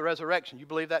 What about the resurrection? You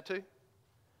believe that too?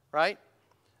 Right?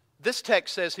 This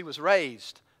text says he was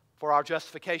raised for our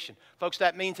justification. Folks,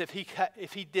 that means if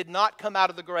he did not come out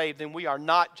of the grave, then we are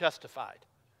not justified.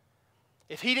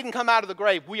 If he didn't come out of the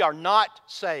grave, we are not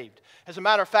saved. As a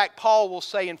matter of fact, Paul will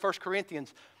say in 1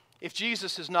 Corinthians, if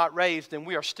Jesus is not raised, then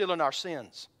we are still in our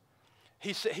sins.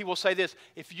 He will say this,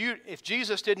 if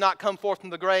Jesus did not come forth from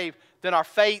the grave, then our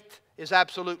faith is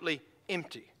absolutely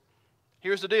empty.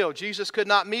 Here's the deal. Jesus could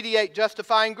not mediate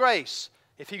justifying grace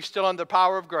if he's still under the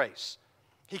power of grace.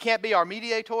 He can't be our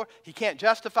mediator. He can't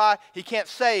justify. He can't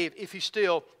save if he's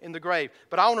still in the grave.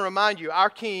 But I want to remind you, our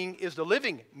King is the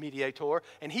living mediator,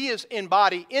 and he is in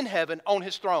body in heaven on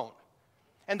his throne.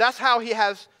 And that's how he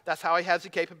has the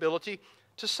capability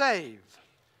to save.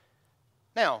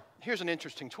 Now, here's an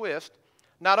interesting twist.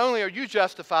 Not only are you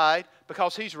justified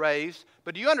because he's raised,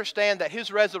 but do you understand that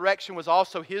his resurrection was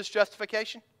also his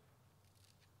justification?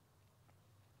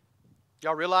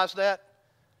 Y'all realize that?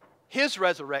 His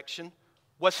resurrection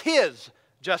was his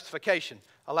justification.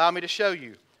 Allow me to show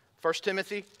you. 1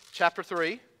 Timothy chapter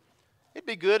 3. It'd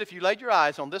be good if you laid your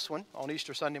eyes on this one on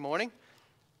Easter Sunday morning.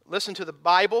 Listen to the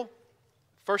Bible.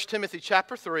 1 Timothy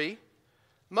chapter 3.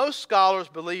 Most scholars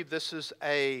believe this is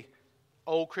an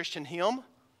old Christian hymn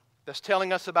that's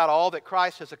telling us about all that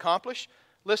Christ has accomplished.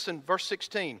 Listen, verse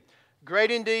 16.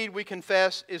 Great indeed, we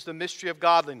confess, is the mystery of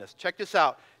godliness. Check this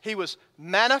out. He was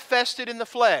manifested in the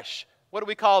flesh. What do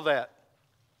we call that?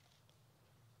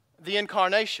 The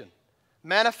incarnation.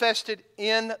 Manifested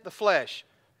in the flesh.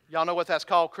 Y'all know what that's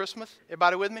called? Christmas?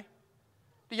 Everybody with me?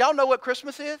 Do y'all know what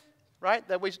Christmas is? Right?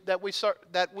 That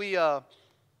we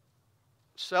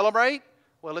celebrate?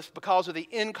 Well, it's because of the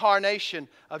incarnation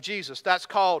of Jesus. That's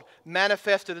called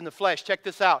manifested in the flesh. Check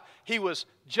this out. He was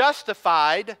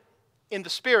justified in the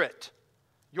Spirit.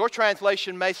 Your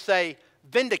translation may say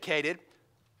vindicated.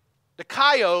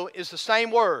 Dikaio is the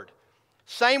same word.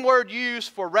 Same word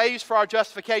used for raised for our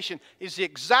justification is the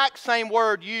exact same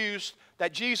word used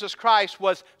that Jesus Christ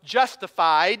was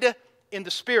justified in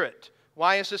the Spirit.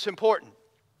 Why is this important?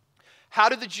 How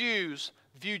did the Jews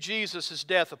view Jesus'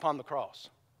 death upon the cross?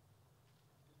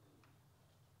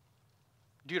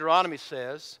 Deuteronomy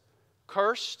says,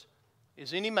 cursed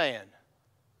is any man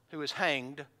who is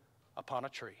hanged upon a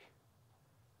tree.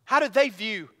 How did they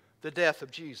view the death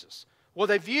of Jesus? Well,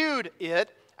 they viewed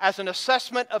it as an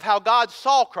assessment of how God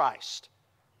saw Christ.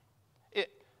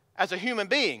 As a human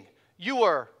being, you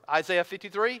were, Isaiah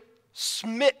 53,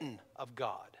 smitten of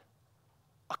God,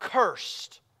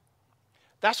 accursed.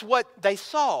 That's what they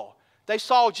saw. They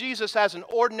saw Jesus as an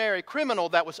ordinary criminal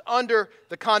that was under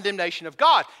the condemnation of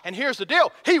God. And here's the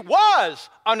deal. He was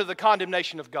under the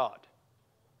condemnation of God.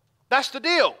 That's the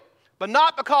deal. But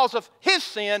not because of his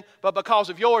sin, but because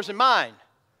of yours and mine.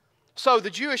 So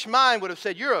the Jewish mind would have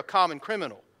said, you're a common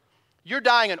criminal. You're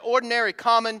dying an ordinary,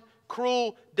 common,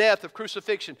 cruel death of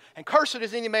crucifixion. And cursed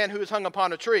is any man who is hung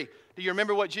upon a tree. Do you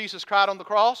remember what Jesus cried on the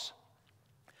cross?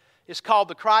 It's called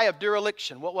the cry of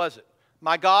dereliction. What was it?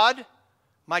 My God,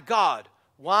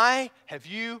 why have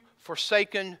you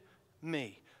forsaken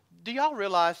me? Do y'all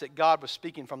realize that God was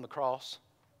speaking from the cross?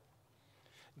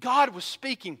 God was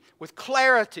speaking with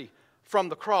clarity from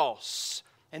the cross.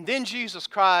 And then Jesus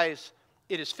cries,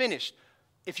 "It is finished."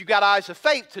 If you got eyes of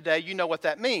faith today, you know what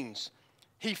that means.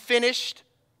 He finished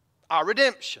our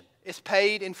redemption. It's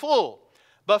paid in full.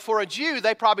 But for a Jew,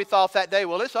 they probably thought that day,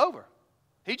 well, it's over.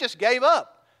 He just gave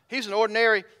up. He's an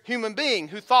ordinary human being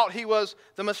who thought he was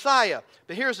the Messiah.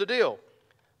 But here's the deal.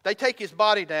 They take his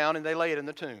body down and they lay it in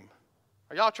the tomb.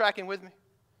 Are y'all tracking with me?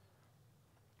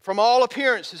 From all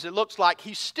appearances, it looks like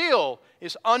he still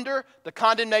is under the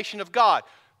condemnation of God.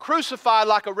 Crucified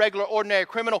like a regular, ordinary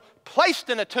criminal, placed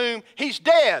in a tomb, he's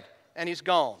dead and he's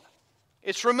gone.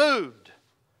 It's removed.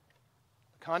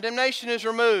 Condemnation is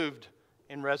removed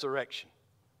in resurrection.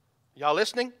 Y'all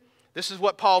listening? This is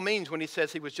what Paul means when he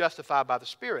says he was justified by the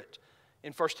Spirit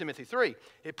in 1 Timothy 3.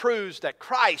 It proves that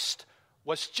Christ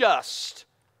was just.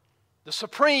 The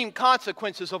supreme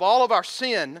consequences of all of our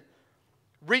sin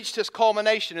reached its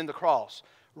culmination in the cross.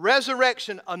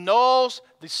 Resurrection annuls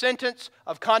the sentence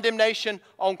of condemnation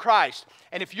on Christ.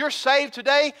 And if you're saved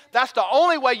today, that's the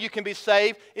only way you can be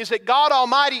saved, is that God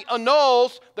Almighty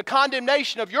annuls the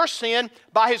condemnation of your sin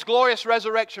by His glorious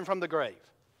resurrection from the grave.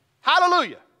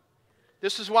 Hallelujah!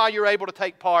 This is why you're able to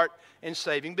take part in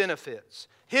saving benefits.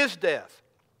 His death,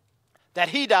 that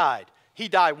He died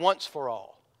once for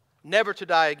all, never to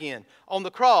die again. On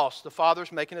the cross, the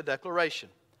Father's making a declaration.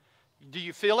 Do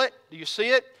you feel it? Do you see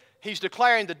it? He's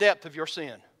declaring the depth of your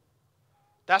sin.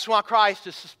 That's why Christ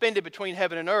is suspended between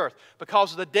heaven and earth,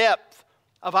 because of the depth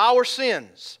of our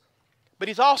sins. But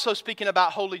He's also speaking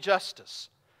about holy justice.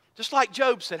 Just like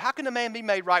Job said, how can a man be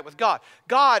made right with God?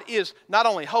 God is not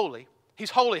only holy,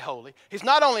 He's holy, holy. He's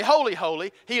not only holy,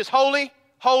 holy, He is holy,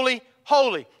 holy,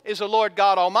 holy is the Lord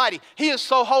God Almighty. He is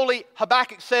so holy,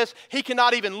 Habakkuk says, He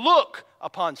cannot even look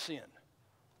upon sin.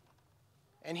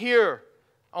 And here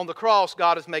on the cross,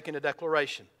 God is making a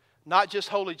declaration. Not just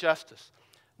holy justice,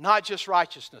 not just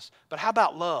righteousness, but how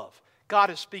about love? God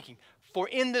is speaking. For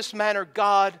in this manner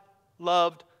God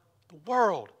loved the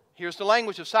world. Here's the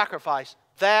language of sacrifice.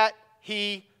 That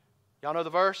He, y'all know the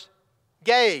verse?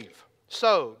 Gave.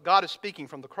 So, God is speaking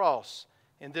from the cross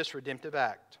in this redemptive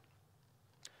act.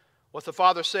 What the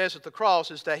Father says at the cross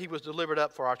is that He was delivered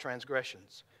up for our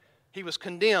transgressions. He was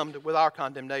condemned with our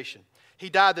condemnation. He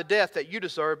died the death that you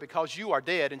deserve because you are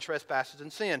dead in trespasses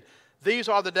and sin. These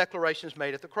are the declarations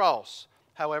made at the cross.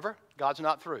 However, God's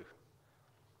not through.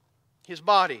 His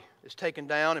body is taken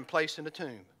down and placed in a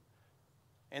tomb.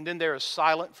 And then there is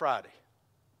Silent Friday.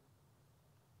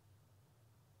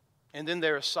 And then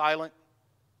there is Silent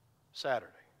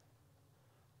Saturday.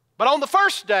 But on the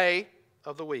first day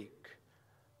of the week,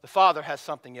 the Father has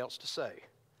something else to say.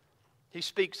 He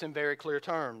speaks in very clear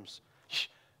terms.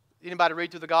 Anybody read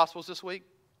through the Gospels this week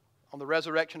on the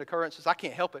resurrection occurrences? I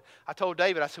can't help it. I told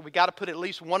David, I said, we got to put at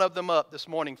least one of them up this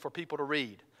morning for people to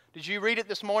read. Did you read it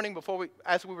this morning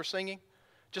as we were singing?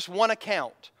 Just one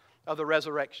account of the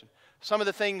resurrection. Some of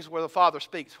the things where the Father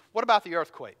speaks. What about the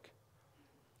earthquake?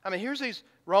 I mean, here's these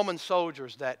Roman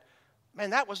soldiers that,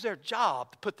 man, that was their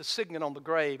job, to put the signet on the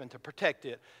grave and to protect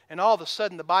it. And all of a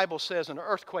sudden, the Bible says an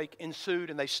earthquake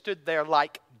ensued and they stood there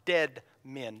like dead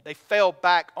men. They fell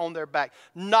back on their back,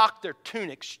 knocked their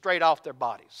tunics straight off their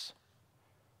bodies.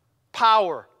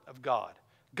 Power of God.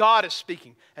 God is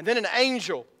speaking. And then an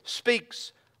angel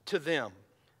speaks to them.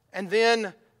 And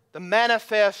then the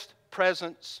manifest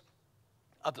presence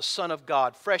of the Son of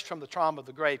God, fresh from the trauma of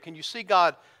the grave. Can you see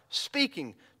God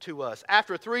speaking to us?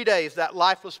 After 3 days, that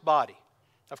lifeless body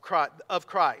of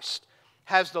Christ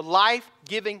has the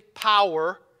life-giving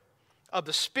power of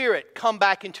the Spirit come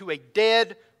back into a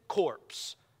dead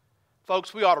corpse.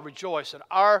 Folks, we ought to rejoice that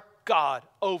our God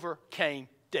overcame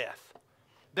death.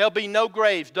 There'll be no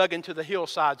graves dug into the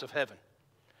hillsides of heaven.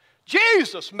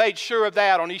 Jesus made sure of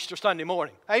that on Easter Sunday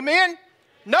morning. Amen?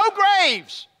 No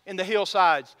graves in the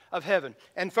hillsides of heaven.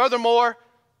 And furthermore,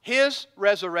 His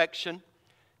resurrection,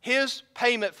 His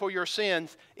payment for your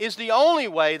sins is the only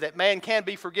way that man can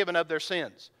be forgiven of their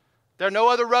sins. There are no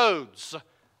other roads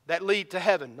that lead to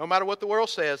heaven, no matter what the world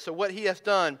says. So what He has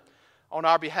done on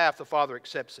our behalf, the Father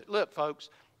accepts it. Look, folks,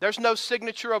 there's no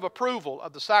signature of approval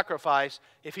of the sacrifice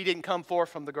if He didn't come forth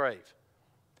from the grave.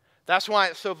 That's why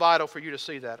it's so vital for you to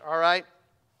see that, all right?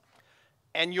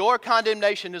 And your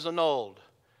condemnation is annulled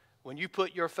when you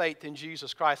put your faith in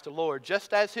Jesus Christ the Lord,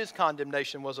 just as His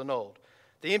condemnation was annulled.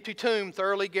 The empty tomb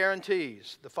thoroughly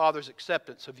guarantees the Father's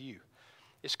acceptance of you.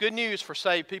 It's good news for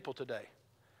saved people today.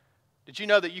 Did you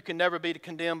know that you can never be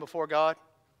condemned before God?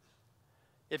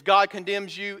 If God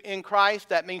condemns you in Christ,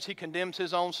 that means He condemns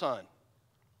His own Son.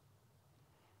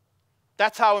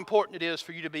 That's how important it is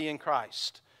for you to be in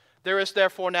Christ. There is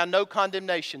therefore now no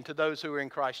condemnation to those who are in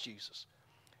Christ Jesus.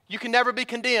 You can never be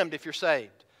condemned if you're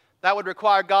saved. That would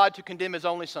require God to condemn His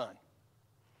only Son.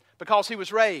 because He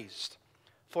was raised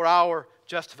for our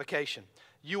justification.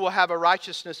 You will have a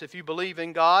righteousness if you believe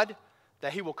in God,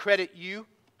 that He will credit you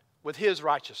with His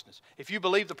righteousness. If you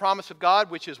believe the promise of God,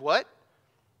 which is what?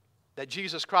 That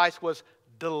Jesus Christ was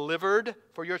delivered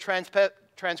for your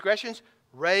transgressions,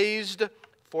 raised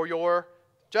for your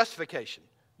justification.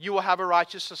 You will have a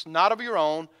righteousness not of your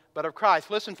own, but of Christ.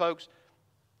 Listen, folks,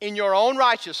 in your own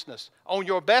righteousness, on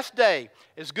your best day,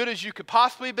 as good as you could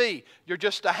possibly be, you're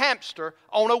just a hamster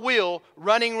on a wheel,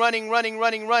 running,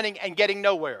 and getting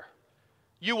nowhere.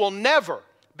 You will never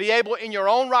be able in your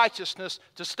own righteousness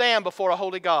to stand before a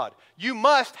holy God. You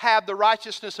must have the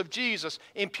righteousness of Jesus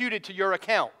imputed to your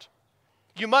account.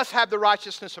 You must have the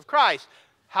righteousness of Christ.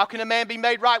 How can a man be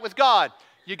made right with God?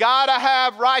 You got to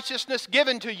have righteousness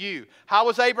given to you. How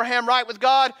was Abraham right with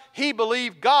God? He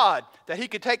believed God, that he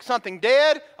could take something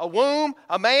dead, a womb,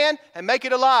 a man, and make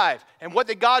it alive. And what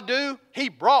did God do? He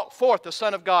brought forth the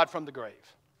Son of God from the grave.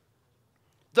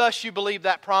 Thus you believe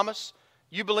that promise.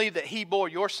 You believe that He bore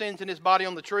your sins in His body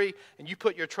on the tree, and you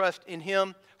put your trust in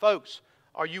Him. Folks,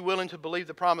 are you willing to believe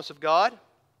the promise of God?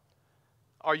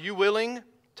 Are you willing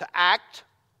to act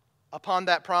upon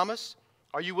that promise?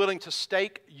 Are you willing to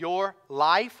stake your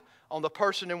life on the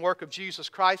person and work of Jesus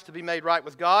Christ to be made right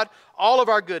with God? All of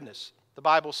our goodness, the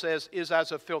Bible says, is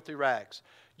as of filthy rags.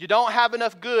 You don't have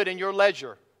enough good in your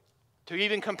ledger to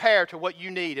even compare to what you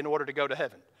need in order to go to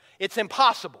heaven. It's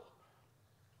impossible.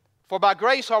 For by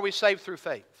grace are we saved through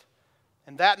faith,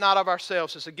 and that not of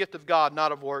ourselves is a gift of God,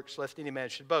 not of works, lest any man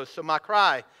should boast. So my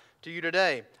cry to you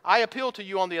today, I appeal to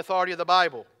you on the authority of the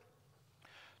Bible.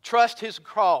 Trust His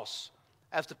cross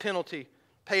as the penalty,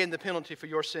 paying the penalty for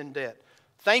your sin debt.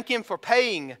 Thank Him for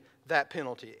paying that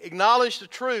penalty. Acknowledge the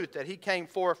truth that He came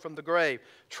forth from the grave.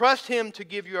 Trust Him to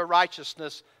give you a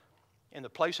righteousness in the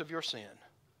place of your sin.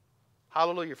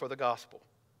 Hallelujah for the gospel.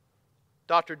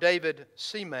 Dr. David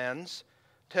Seamans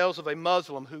tells of a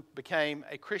Muslim who became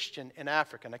a Christian in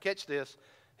Africa. Now catch this.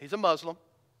 He's a Muslim,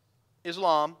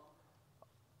 Islam,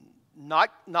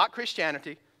 not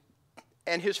Christianity.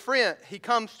 And his friend, he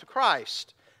comes to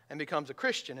Christ and becomes a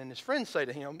Christian. And his friends say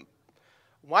to him,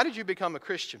 why did you become a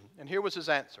Christian? And here was his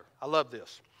answer. I love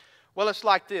this. Well, it's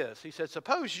like this. He said,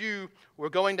 suppose you were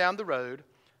going down the road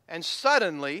and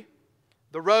suddenly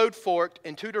the road forked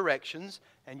in two directions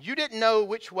and you didn't know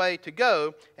which way to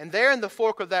go, and there in the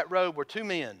fork of that road were two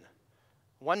men,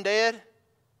 one dead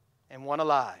and one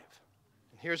alive.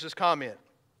 And here's his comment.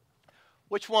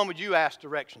 Which one would you ask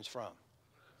directions from?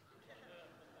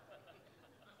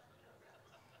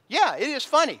 Yeah, it is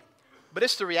funny, but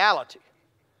it's the reality.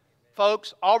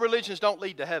 Folks, all religions don't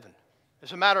lead to heaven.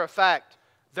 As a matter of fact,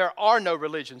 there are no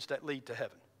religions that lead to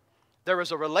heaven. There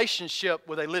is a relationship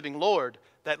with a living Lord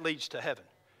that leads to heaven.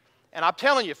 And I'm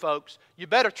telling you, folks, you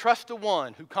better trust the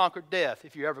one who conquered death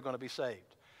if you're ever going to be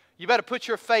saved. You better put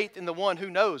your faith in the one who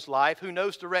knows life, who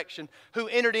knows direction, who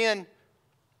entered in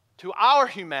to our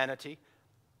humanity,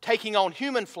 taking on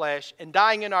human flesh and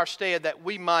dying in our stead that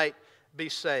we might be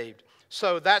saved.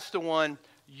 So that's the one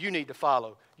you need to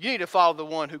follow. You need to follow the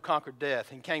one who conquered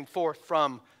death and came forth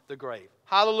from the grave.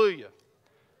 Hallelujah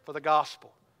for the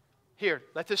gospel. Here,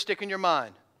 let this stick in your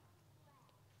mind.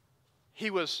 He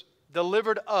was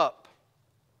delivered up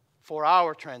for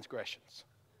our transgressions.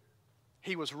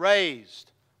 He was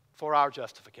raised for our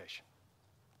justification.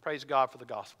 Praise God for the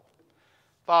gospel.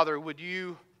 Father, would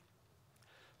you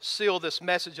seal this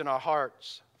message in our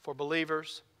hearts for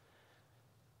believers,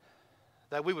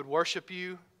 that we would worship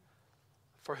you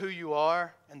for who you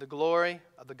are and the glory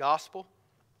of the gospel,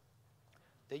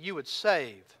 that you would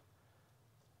save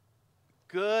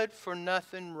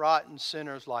good-for-nothing, rotten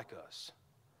sinners like us.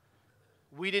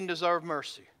 We didn't deserve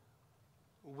mercy.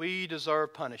 We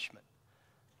deserve punishment.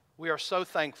 We are so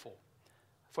thankful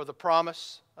for the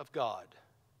promise of God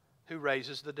who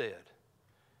raises the dead.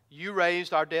 You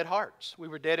raised our dead hearts. We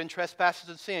were dead in trespasses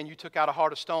and sin. You took out a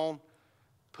heart of stone,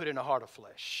 put in a heart of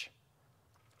flesh.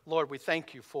 Lord, we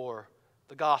thank you for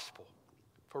the gospel,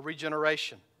 for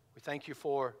regeneration. We thank you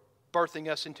for birthing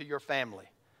us into your family.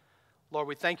 Lord,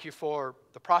 we thank you for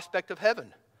the prospect of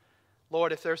heaven.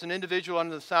 Lord, if there's an individual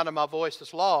under the sound of my voice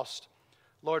that's lost,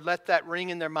 Lord, let that ring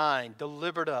in their mind,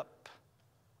 delivered up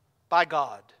by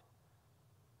God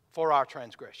for our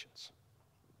transgressions.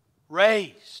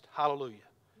 Raised, hallelujah,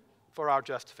 for our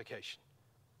justification.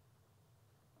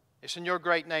 It's in your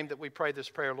great name that we pray this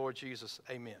prayer, Lord Jesus.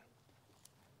 Amen.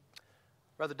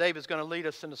 Brother David's going to lead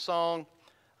us in the song,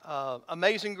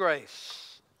 Amazing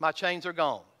Grace, My Chains Are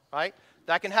Gone, right?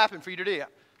 That can happen for you today.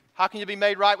 How can you be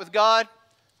made right with God?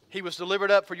 He was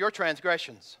delivered up for your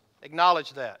transgressions.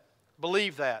 Acknowledge that.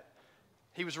 Believe that.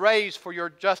 He was raised for your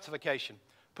justification.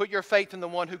 Put your faith in the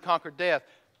one who conquered death.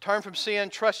 Turn from sin,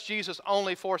 trust Jesus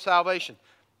only for salvation.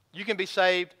 You can be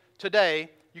saved today.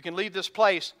 You can leave this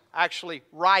place actually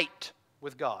right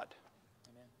with God.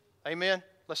 Amen. Amen.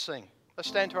 Let's sing. Let's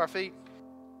stand to our feet.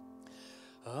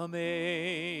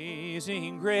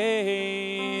 Amazing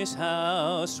grace,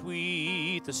 how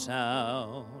sweet the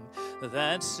sound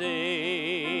that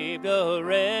saved a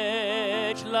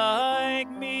wretch like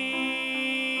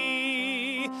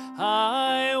me.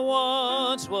 I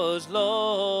once was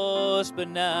lost, but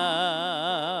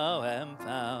now am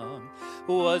found,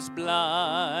 was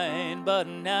blind, but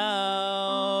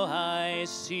now I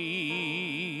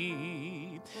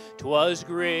see. 'Twas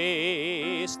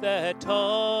grace that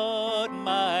taught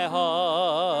my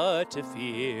heart to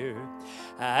fear,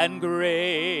 and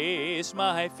grace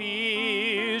my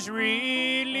fears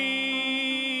relieve.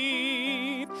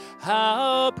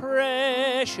 How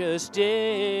precious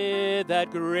did that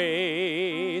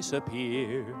grace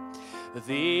appear,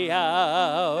 the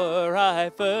hour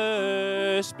I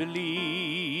first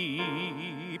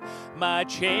believed. My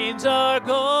chains are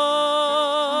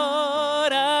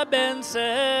gone, I've been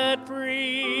set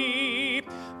free.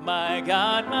 My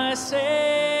God, my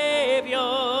Savior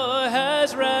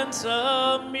has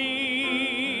ransomed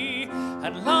me.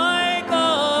 And like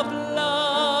a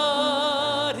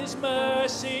flood, His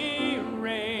mercy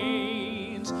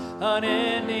reigns.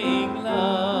 Unending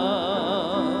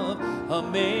love,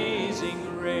 amazing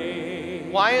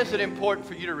grace. Why is it important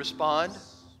for you to respond?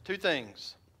 Two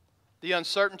things. The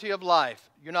uncertainty of life.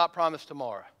 You're not promised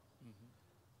tomorrow.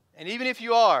 And even if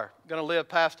you are going to live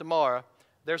past tomorrow,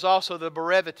 there's also the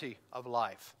brevity of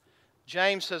life.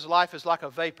 James says life is like a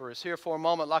vapor. It's here for a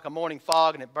moment like a morning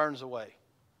fog and it burns away.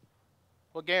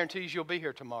 What guarantees you'll be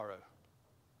here tomorrow?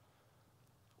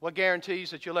 What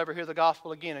guarantees that you'll ever hear the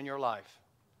gospel again in your life?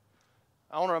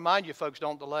 I want to remind you folks,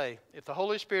 don't delay. If the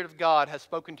Holy Spirit of God has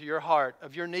spoken to your heart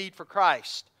of your need for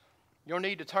Christ, your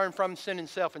need to turn from sin and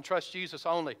self and trust Jesus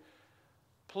only,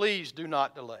 please do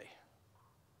not delay.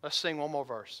 Let's sing one more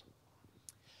verse.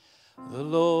 The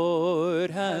Lord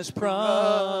has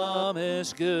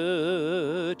promised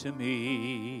good to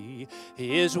me.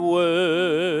 His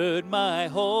word my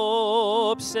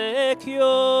hope secures.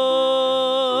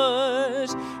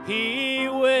 He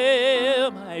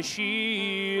will my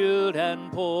shield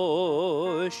and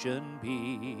portion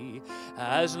be,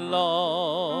 as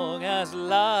long as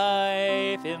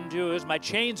life endures. My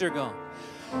chains are gone,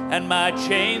 and my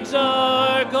chains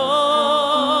are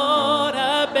gone.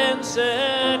 I've been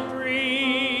set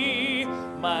free.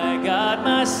 My God,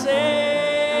 my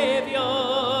Savior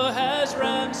has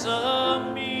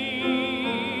ransomed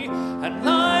me. And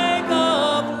like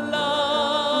a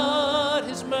flood,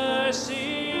 His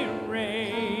mercy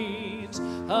reigns.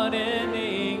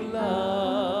 Unending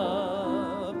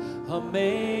love,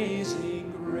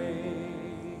 amazing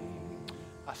grace.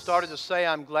 I started to say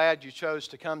I'm glad you chose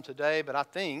to come today, but I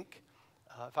think,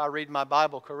 if I read my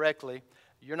Bible correctly,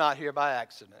 you're not here by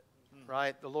accident,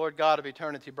 right? The Lord God of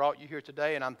eternity brought you here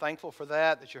today, and I'm thankful for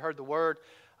that you heard the word.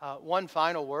 One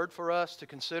final word for us to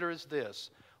consider is this.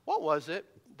 What was it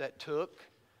that took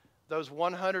those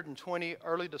 120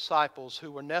 early disciples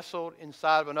who were nestled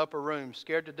inside of an upper room,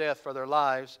 scared to death for their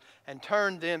lives, and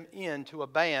turned them into a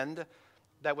band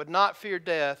that would not fear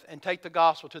death and take the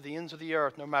gospel to the ends of the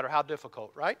earth no matter how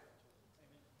difficult, right?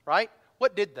 Right?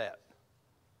 What did that?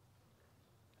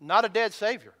 Not a dead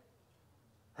Savior,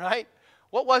 right?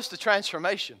 What was the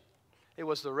transformation? It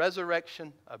was the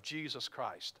resurrection of Jesus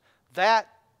Christ. That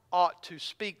ought to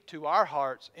speak to our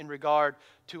hearts in regard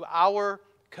to our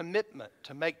commitment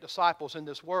to make disciples in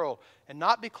this world and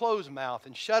not be closed-mouthed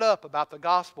and shut up about the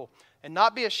gospel and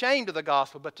not be ashamed of the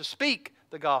gospel, but to speak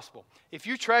the gospel. If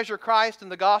you treasure Christ and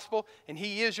the gospel and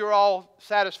He is your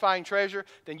all-satisfying treasure,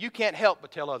 then you can't help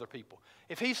but tell other people.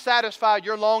 If He's satisfied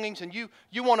your longings and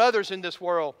you want others in this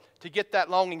world to get that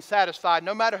longing satisfied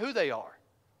no matter who they are,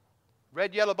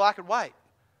 red, yellow, black, and white,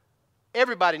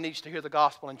 everybody needs to hear the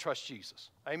gospel and trust Jesus.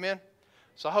 Amen?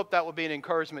 So I hope that will be an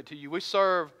encouragement to you. We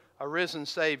serve a risen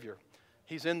Savior.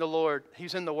 He's in the Lord.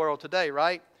 He's in the world today,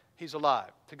 right? He's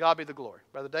alive. To God be the glory.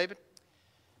 Brother David?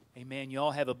 Amen. You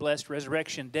all have a blessed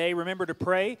Resurrection Day. Remember to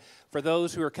pray for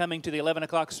those who are coming to the 11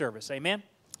 o'clock service. Amen?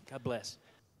 God bless.